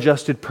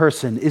 well-adjusted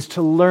person is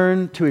to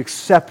learn to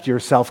accept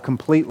yourself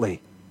completely.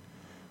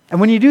 And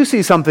when you do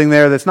see something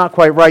there that's not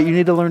quite right, you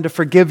need to learn to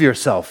forgive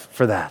yourself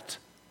for that.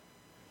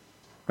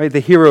 Right?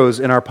 The heroes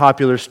in our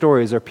popular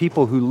stories are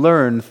people who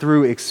learn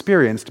through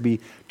experience to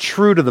be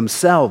true to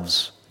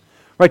themselves,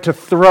 right? To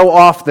throw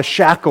off the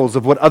shackles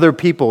of what other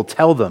people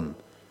tell them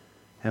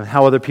and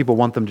how other people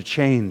want them to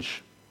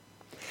change.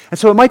 And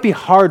so it might be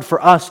hard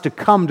for us to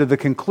come to the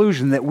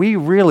conclusion that we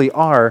really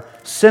are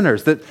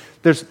sinners, that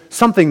there's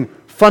something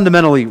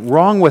fundamentally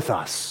wrong with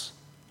us.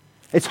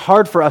 It's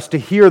hard for us to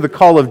hear the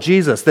call of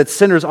Jesus that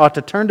sinners ought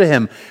to turn to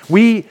him.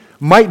 We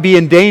might be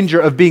in danger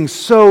of being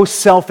so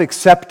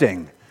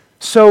self-accepting,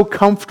 so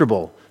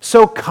comfortable,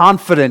 so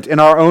confident in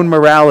our own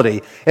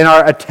morality, in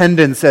our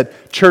attendance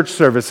at church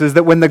services,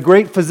 that when the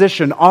great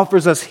physician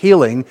offers us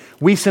healing,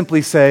 we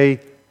simply say,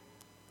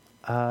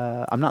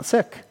 "I'm not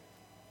sick."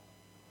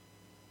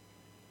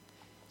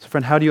 So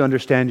friend, how do you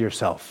understand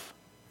yourself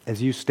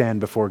as you stand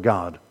before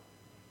God?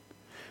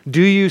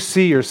 Do you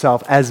see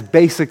yourself as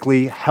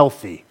basically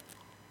healthy,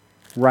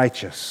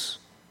 righteous?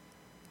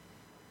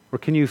 Or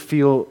can you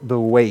feel the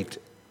weight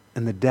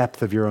and the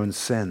depth of your own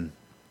sin?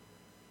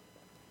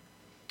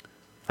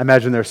 I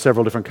imagine there are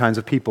several different kinds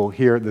of people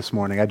here this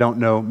morning. I don't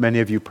know many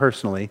of you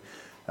personally.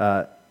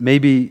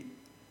 Maybe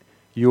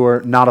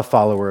you're not a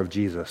follower of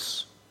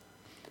Jesus.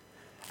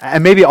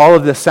 And maybe all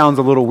of this sounds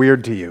a little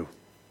weird to you.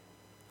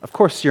 Of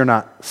course you're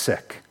not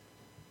sick.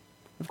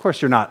 Of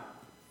course you're not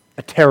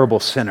a terrible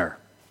sinner.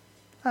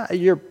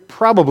 You're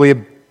probably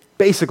a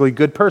basically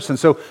good person.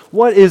 So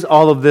what is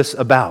all of this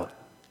about?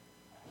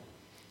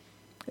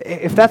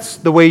 If that's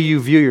the way you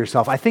view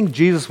yourself, I think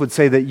Jesus would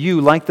say that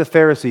you, like the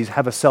Pharisees,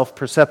 have a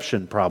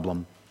self-perception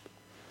problem.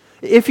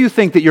 If you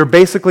think that you're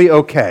basically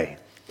okay,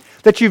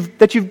 that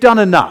you've done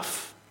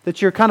enough,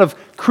 that you're kind of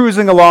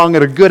cruising along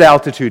at a good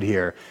altitude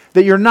here,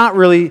 that you're not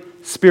really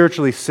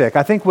spiritually sick,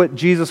 I think what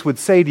Jesus would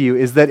say to you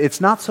is that it's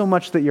not so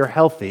much that you're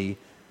healthy,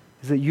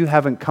 is that you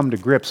haven't come to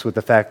grips with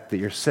the fact that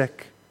you're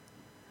sick.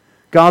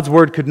 God's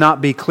word could not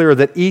be clearer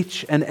that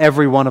each and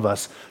every one of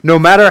us, no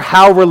matter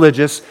how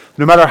religious,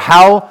 no matter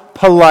how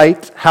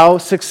polite, how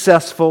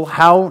successful,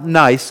 how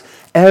nice,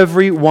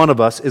 every one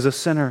of us is a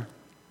sinner.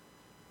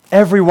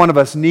 Every one of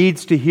us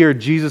needs to hear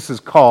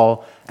Jesus'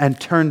 call and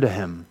turn to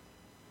Him.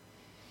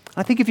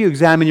 I think if you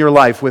examine your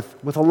life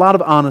with a lot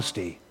of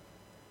honesty,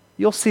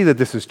 you'll see that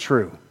this is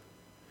true.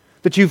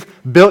 That you've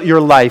built your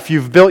life,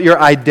 you've built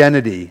your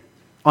identity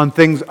on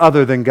things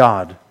other than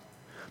God.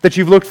 That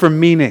you've looked for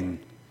meaning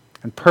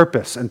and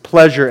purpose and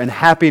pleasure and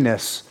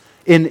happiness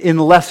in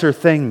lesser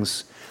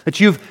things. That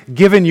you've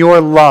given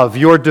your love,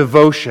 your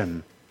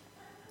devotion,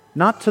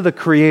 not to the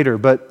Creator,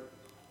 but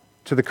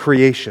to the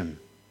creation.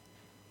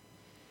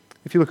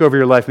 If you look over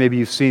your life, maybe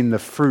you've seen the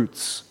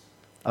fruits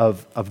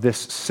of this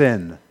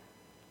sin.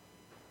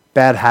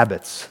 Bad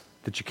habits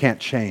that you can't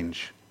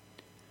change.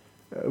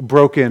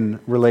 Broken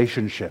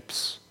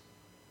relationships.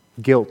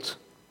 Guilt.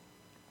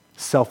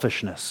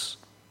 Selfishness.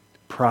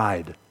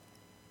 Pride.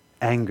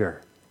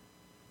 Anger.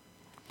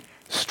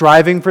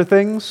 Striving for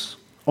things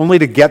only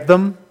to get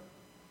them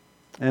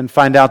and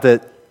find out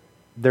that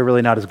they're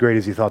really not as great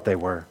as you thought they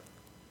were.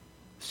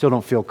 Still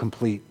don't feel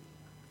complete.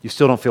 You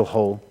still don't feel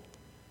whole.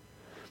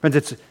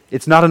 Friends,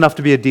 it's not enough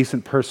to be a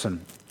decent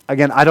person.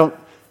 Again, I don't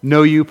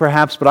know you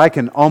perhaps, but I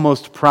can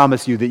almost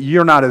promise you that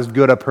you're not as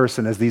good a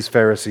person as these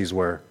Pharisees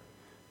were.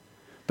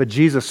 But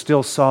Jesus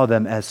still saw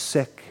them as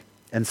sick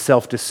and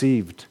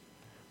self-deceived.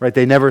 Right?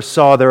 They never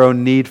saw their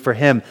own need for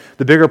Him.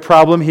 The bigger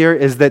problem here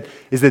is that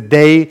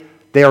they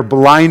are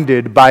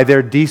blinded by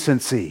their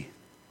decency.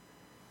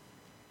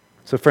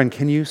 So friend,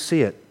 can you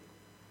see it?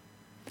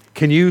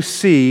 Can you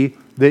see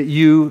that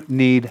you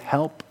need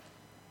help?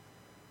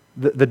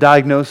 The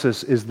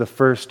diagnosis is the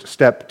first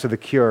step to the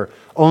cure.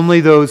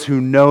 Only those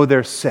who know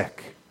they're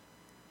sick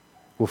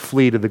will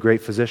flee to the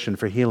great physician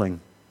for healing.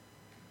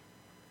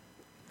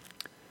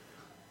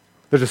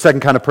 There's a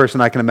second kind of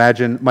person I can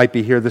imagine might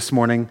be here this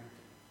morning.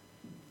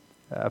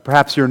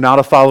 Perhaps you're not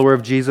a follower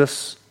of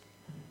Jesus.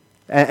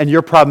 And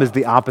your problem is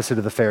the opposite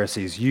of the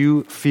Pharisees.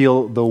 You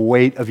feel the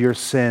weight of your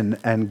sin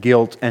and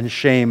guilt and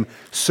shame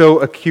so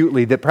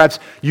acutely that perhaps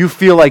you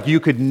feel like you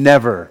could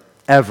never,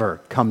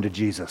 ever come to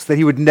Jesus, that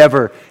He would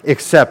never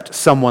accept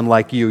someone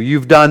like you.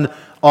 You've done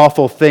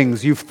awful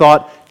things. You've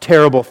thought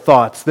terrible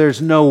thoughts.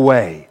 There's no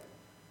way,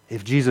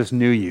 if Jesus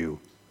knew you,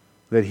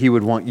 that He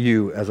would want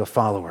you as a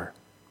follower.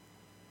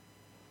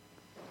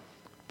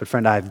 But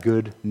friend, I have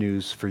good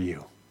news for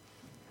you.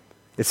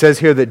 It says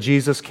here that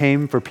Jesus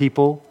came for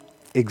people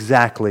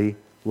exactly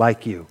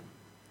like you.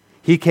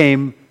 He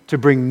came to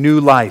bring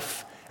new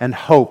life and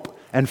hope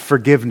and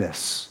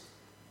forgiveness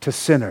to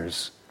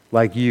sinners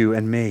like you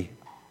and me.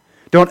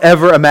 Don't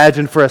ever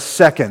imagine for a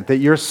second that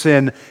your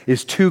sin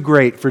is too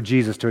great for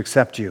Jesus to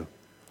accept you.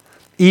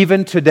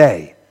 Even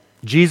today,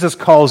 Jesus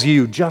calls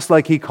you, just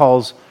like He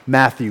calls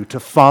Matthew, to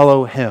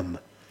follow Him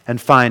and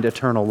find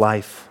eternal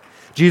life.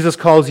 Jesus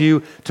calls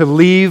you to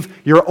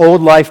leave your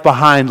old life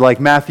behind like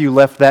Matthew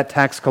left that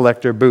tax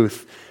collector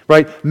booth.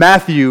 Right?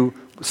 Matthew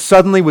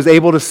suddenly was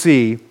able to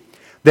see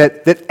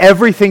that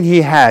everything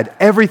he had,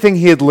 everything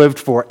he had lived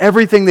for,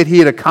 everything that he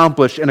had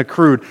accomplished and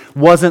accrued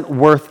wasn't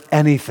worth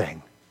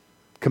anything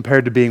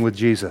compared to being with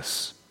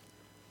Jesus.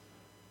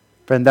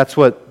 Friend, that's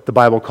what the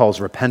Bible calls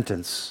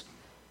repentance.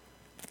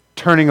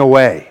 Turning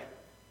away,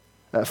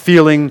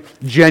 feeling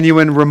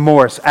genuine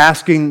remorse,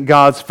 asking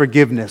God's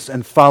forgiveness,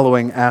 and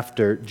following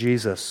after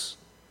Jesus.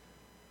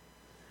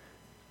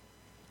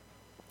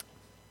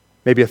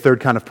 Maybe a third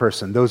kind of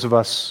person, those of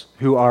us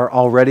who are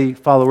already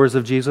followers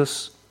of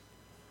Jesus,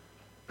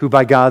 who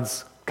by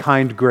God's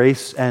kind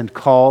grace and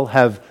call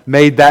have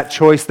made that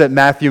choice that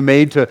Matthew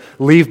made to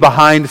leave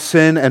behind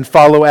sin and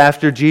follow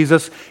after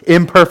Jesus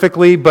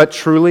imperfectly but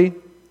truly.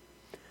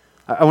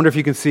 I wonder if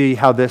you can see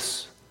how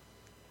this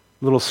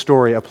little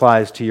story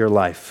applies to your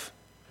life.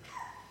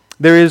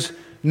 There is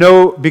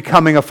no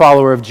becoming a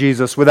follower of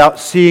Jesus without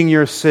seeing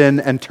your sin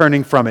and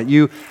turning from it.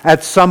 You,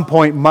 at some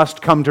point,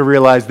 must come to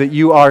realize that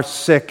you are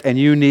sick and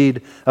you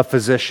need a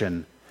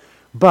physician.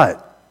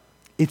 But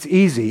it's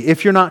easy,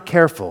 if you're not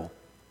careful,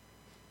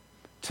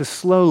 to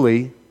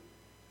slowly,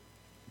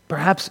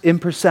 perhaps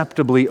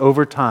imperceptibly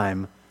over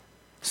time,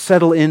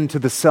 settle into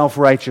the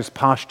self-righteous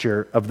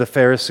posture of the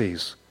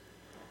Pharisees.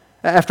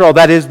 After all,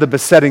 that is the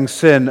besetting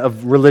sin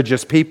of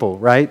religious people,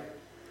 right?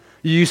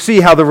 You see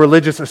how the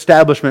religious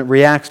establishment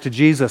reacts to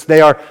Jesus.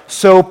 They are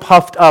so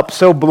puffed up,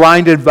 so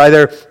blinded by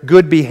their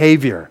good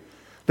behavior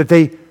that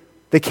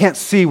they can't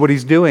see what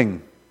he's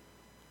doing.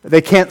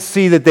 They can't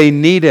see that they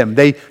need him.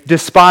 They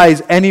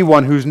despise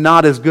anyone who's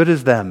not as good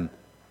as them,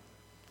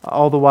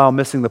 all the while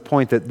missing the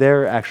point that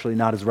they're actually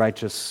not as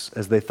righteous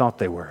as they thought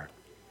they were.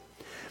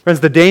 Friends,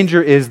 the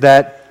danger is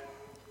that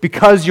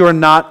because you're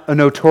not a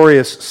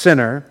notorious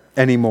sinner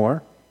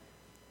anymore,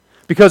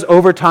 because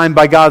over time,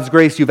 by God's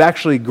grace, you've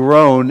actually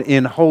grown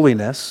in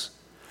holiness,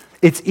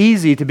 it's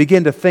easy to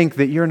begin to think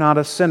that you're not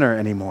a sinner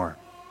anymore.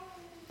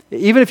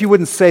 Even if you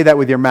wouldn't say that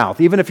with your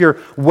mouth, even if you're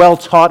well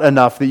taught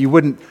enough that you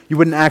wouldn't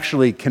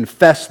actually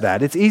confess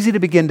that, it's easy to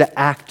begin to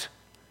act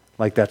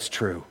like that's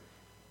true.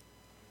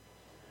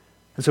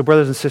 And so,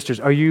 brothers and sisters,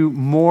 are you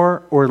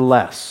more or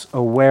less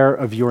aware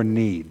of your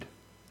need?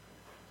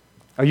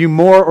 Are you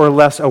more or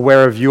less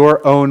aware of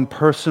your own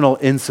personal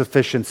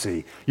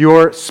insufficiency,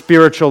 your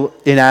spiritual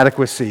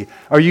inadequacy?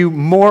 Are you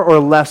more or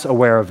less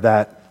aware of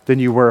that than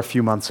you were a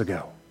few months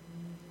ago,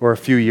 or a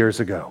few years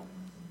ago,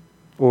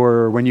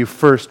 or when you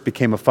first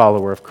became a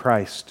follower of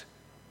Christ?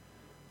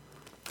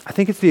 I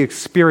think it's the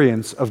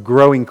experience of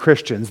growing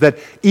Christians that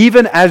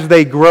even as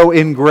they grow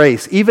in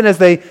grace, even as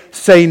they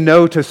say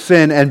no to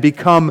sin and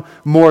become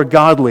more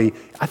godly,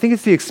 I think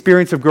it's the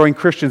experience of growing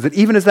Christians that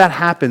even as that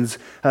happens,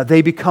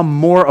 they become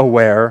more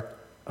aware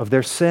of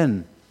their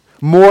sin,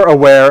 more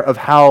aware of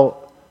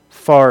how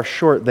far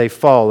short they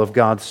fall of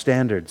God's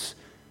standards.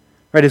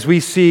 Right, as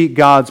we see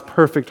God's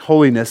perfect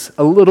holiness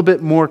a little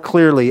bit more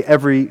clearly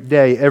every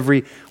day,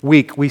 every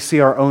week, we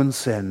see our own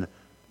sin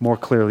more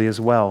clearly as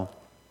well.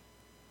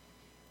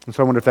 And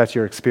so I wonder if that's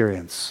your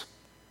experience.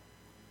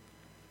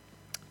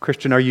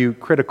 Christian, are you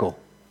critical?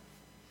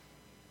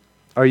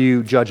 Are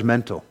you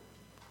judgmental?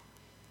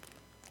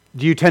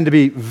 Do you tend to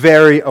be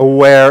very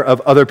aware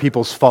of other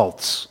people's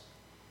faults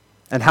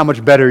and how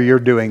much better you're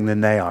doing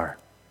than they are?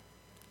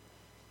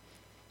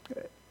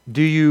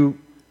 Do you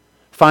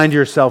find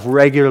yourself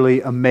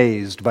regularly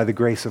amazed by the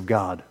grace of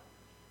God?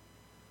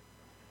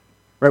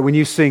 Right, when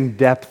you sing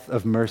Depth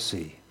of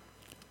Mercy,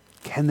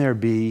 can there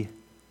be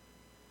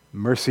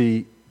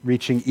mercy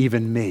reaching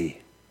even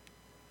me?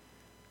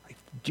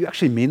 Do you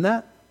actually mean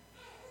that?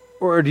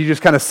 Or do you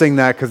just kind of sing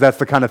that because that's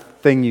the kind of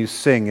thing you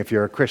sing if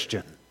you're a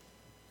Christian?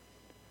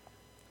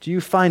 Do you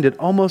find it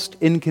almost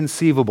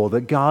inconceivable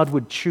that God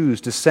would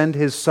choose to send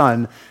his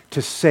Son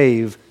to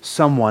save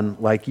someone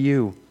like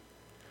you?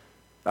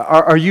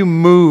 Are you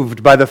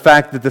moved by the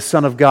fact that the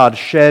Son of God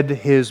shed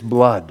his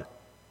blood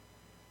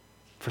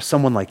for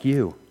someone like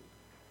you?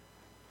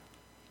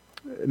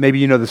 Maybe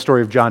you know the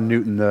story of John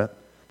Newton, the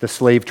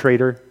slave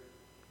trader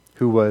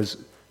who was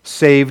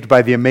saved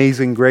by the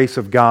amazing grace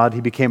of God.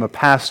 He became a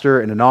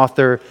pastor and an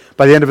author.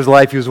 By the end of his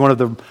life, he was one of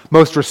the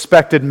most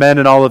respected men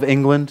in all of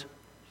England.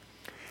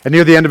 And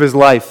near the end of his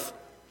life,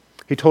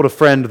 he told a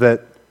friend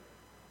that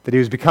he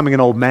was becoming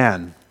an old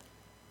man,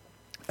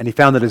 and he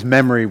found that his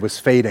memory was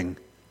fading.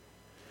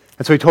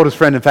 And so he told his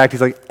friend, in fact,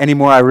 he's like,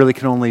 anymore I really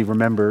can only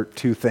remember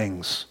two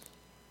things: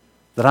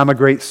 that I'm a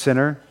great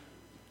sinner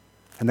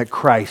and that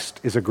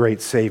Christ is a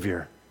great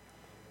Savior.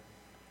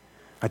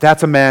 Right,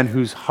 that's a man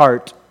whose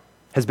heart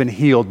has been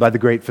healed by the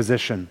great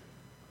physician.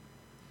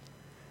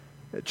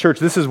 Church,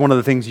 this is one of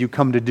the things you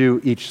come to do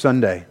each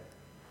Sunday.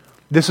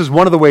 This is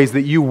one of the ways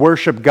that you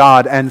worship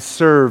God and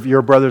serve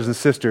your brothers and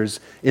sisters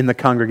in the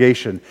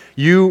congregation.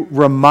 You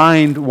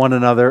remind one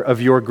another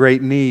of your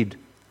great need.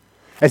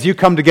 As you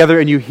come together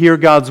and you hear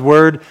God's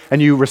word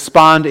and you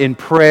respond in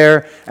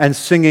prayer and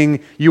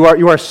singing, you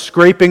are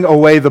scraping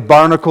away the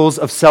barnacles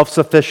of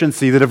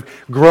self-sufficiency that have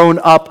grown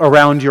up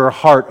around your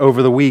heart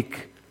over the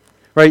week.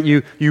 Right?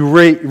 You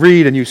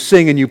read and you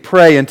sing and you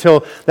pray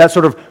until that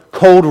sort of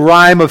cold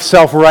rime of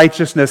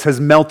self-righteousness has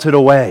melted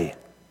away.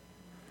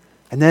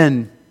 And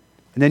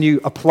then you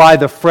apply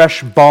the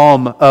fresh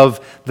balm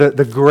of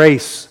the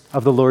grace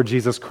of the Lord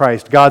Jesus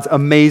Christ, God's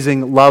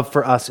amazing love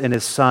for us in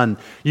his Son.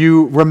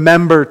 You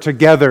remember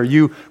together,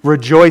 you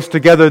rejoice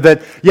together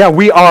that,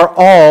 we are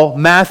all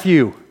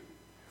Matthew.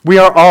 We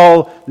are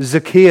all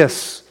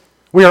Zacchaeus.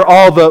 We are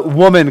all the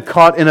woman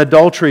caught in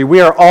adultery. We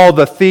are all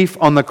the thief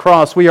on the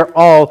cross. We are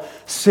all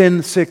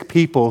sin-sick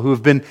people who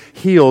have been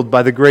healed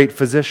by the great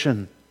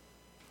physician.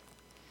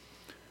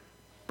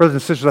 Brothers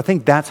and sisters, I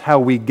think that's how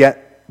we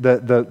get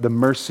the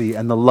mercy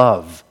and the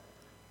love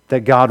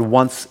that God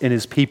wants in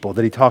his people,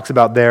 that he talks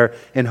about there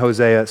in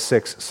Hosea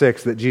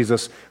 6:6, that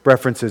Jesus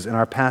references in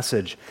our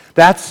passage.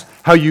 That's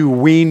how you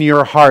wean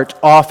your heart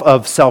off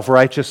of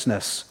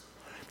self-righteousness.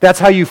 That's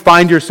how you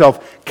find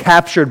yourself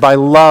captured by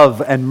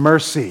love and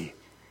mercy,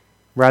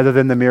 rather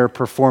than the mere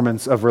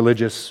performance of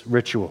religious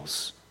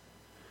rituals.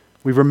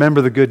 We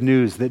remember the good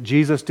news that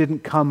Jesus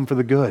didn't come for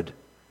the good,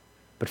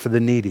 but for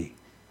the needy.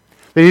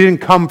 That he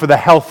didn't come for the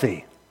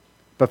healthy,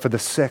 but for the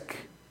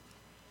sick.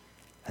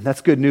 And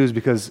that's good news,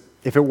 because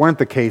if it weren't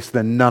the case,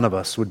 then none of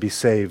us would be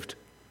saved.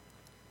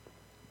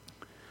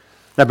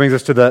 That brings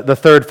us to the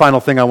third final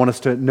thing I want us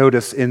to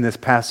notice in this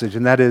passage,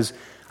 and that is,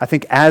 I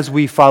think as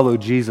we follow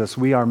Jesus,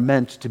 we are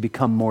meant to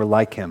become more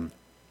like him.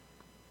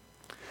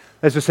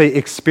 As to say,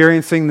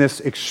 experiencing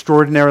this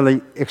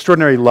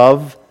extraordinary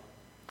love,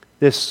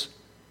 this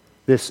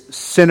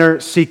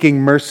sinner-seeking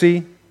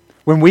mercy,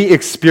 when we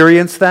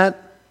experience that,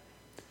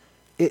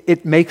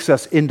 it makes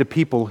us into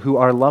people who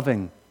are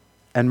loving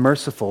and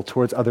merciful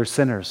towards other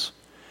sinners.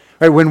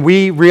 Right? When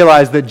we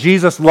realize that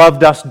Jesus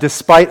loved us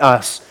despite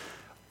us,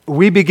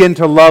 we begin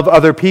to love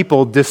other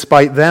people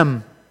despite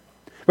them.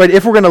 Right?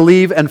 If we're going to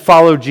leave and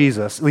follow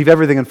Jesus, leave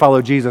everything and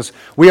follow Jesus,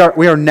 we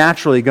are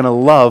naturally going to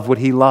love what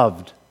he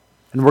loved.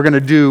 And we're going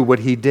to do what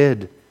he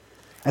did.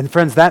 And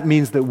friends, that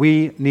means that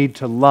we need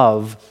to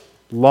love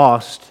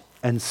lost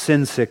and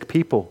sin-sick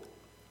people.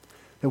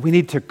 That we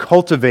need to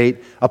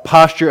cultivate a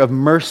posture of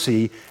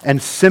mercy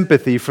and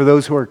sympathy for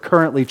those who are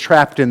currently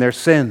trapped in their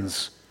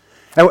sins.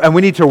 And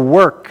we need to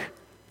work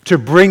to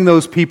bring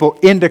those people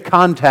into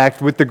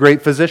contact with the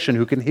great physician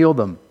who can heal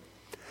them.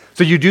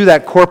 So you do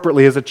that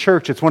corporately as a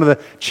church. It's one of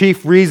the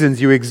chief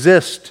reasons you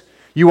exist.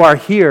 You are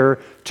here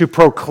to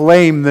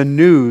proclaim the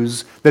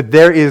news that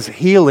there is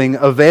healing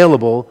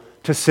available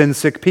to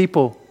sin-sick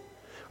people.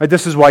 Right?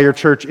 This is why your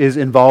church is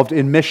involved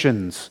in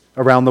missions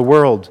around the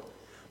world,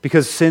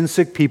 because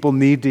sin-sick people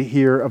need to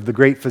hear of the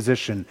great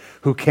physician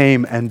who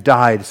came and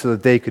died so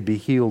that they could be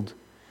healed.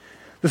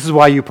 This is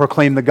why you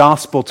proclaim the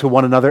gospel to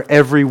one another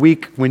every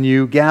week when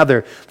you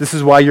gather. This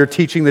is why you're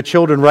teaching the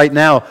children right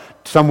now,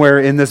 somewhere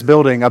in this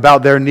building,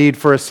 about their need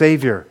for a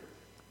Savior.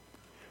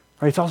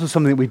 Right? It's also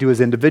something that we do as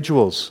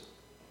individuals.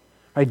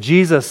 Right?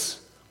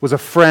 Jesus was a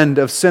friend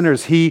of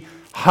sinners. He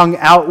hung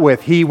out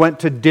with, he went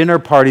to dinner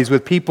parties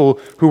with people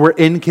who were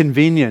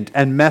inconvenient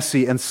and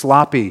messy and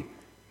sloppy.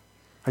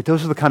 Right?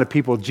 Those are the kind of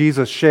people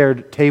Jesus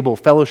shared table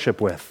fellowship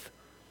with.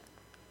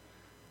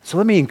 So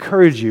let me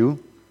encourage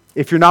you,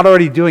 if you're not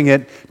already doing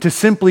it, to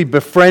simply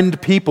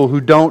befriend people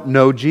who don't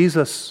know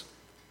Jesus.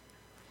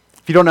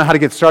 If you don't know how to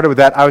get started with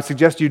that, I would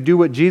suggest you do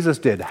what Jesus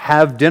did.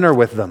 Have dinner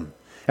with them.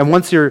 And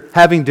once you're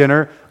having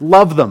dinner,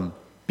 love them.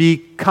 Be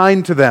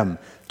kind to them.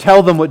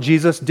 Tell them what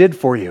Jesus did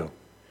for you.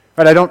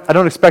 Right? I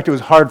don't expect it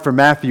was hard for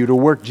Matthew to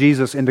work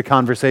Jesus into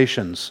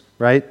conversations,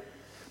 right?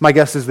 My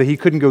guess is that he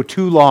couldn't go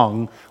too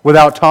long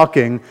without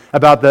talking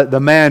about the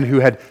man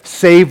who had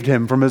saved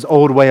him from his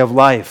old way of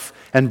life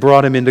and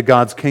brought him into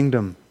God's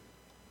kingdom.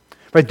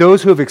 Right?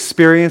 Those who have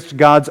experienced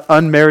God's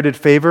unmerited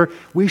favor,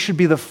 we should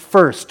be the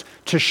first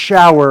to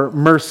shower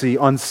mercy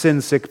on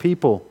sin-sick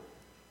people.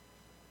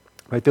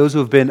 Right? Those who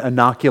have been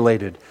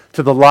inoculated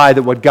to the lie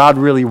that what God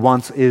really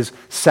wants is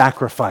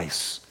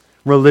sacrifice,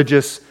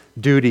 religious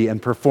duty and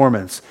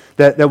performance.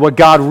 That what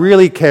God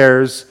really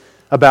cares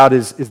about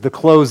is the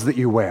clothes that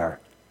you wear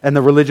and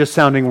the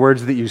religious-sounding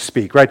words that you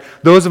speak. Right?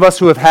 Those of us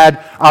who have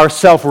had our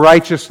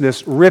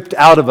self-righteousness ripped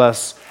out of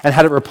us and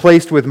had it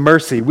replaced with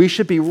mercy, we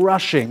should be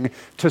rushing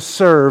to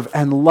serve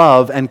and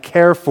love and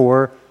care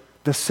for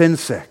the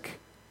sin-sick,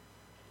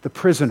 the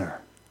prisoner,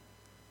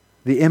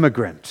 the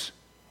immigrant,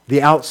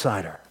 the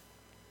outsider.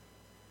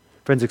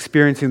 Friends,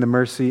 experiencing the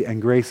mercy and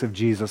grace of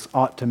Jesus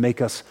ought to make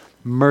us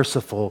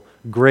merciful,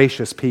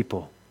 gracious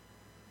people.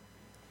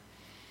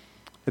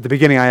 At the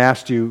beginning, I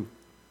asked you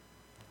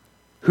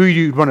who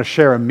you'd want to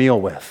share a meal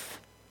with.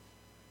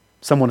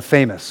 Someone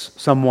famous,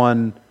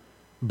 someone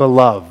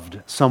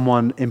beloved,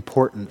 someone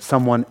important,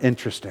 someone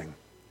interesting.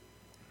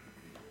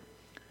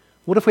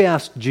 What if we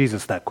asked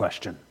Jesus that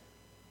question?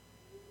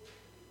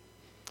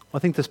 Well, I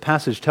think this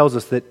passage tells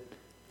us that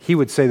he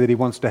would say that he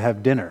wants to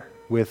have dinner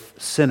with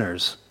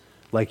sinners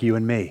like you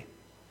and me.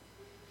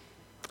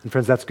 And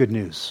friends, that's good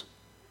news.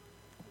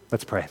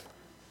 Let's pray.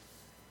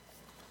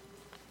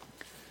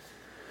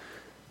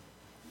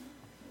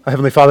 Our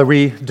Heavenly Father,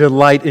 we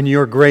delight in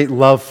your great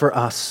love for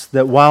us,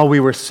 that while we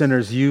were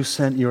sinners, you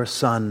sent your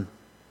Son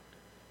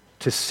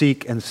to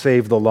seek and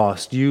save the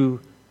lost.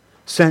 You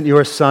sent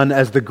your Son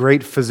as the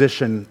great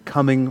physician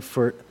coming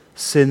for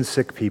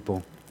sin-sick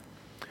people.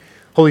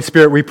 Holy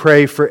Spirit, we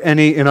pray for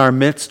any in our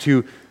midst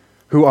who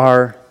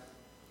are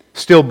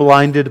still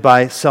blinded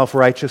by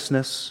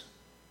self-righteousness,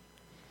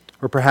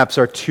 or perhaps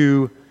are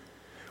too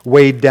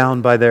weighed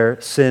down by their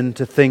sin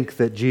to think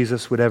that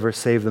Jesus would ever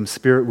save them.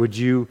 Spirit, would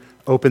you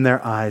open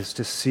their eyes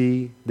to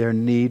see their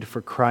need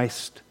for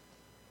Christ?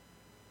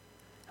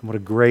 And what a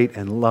great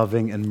and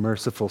loving and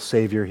merciful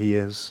Savior he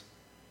is.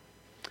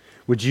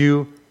 Would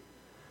you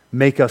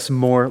make us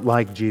more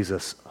like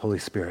Jesus, Holy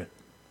Spirit?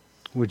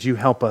 Would you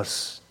help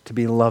us to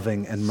be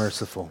loving and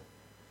merciful?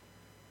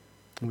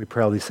 And we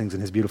pray all these things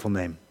in his beautiful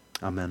name.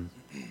 Amen.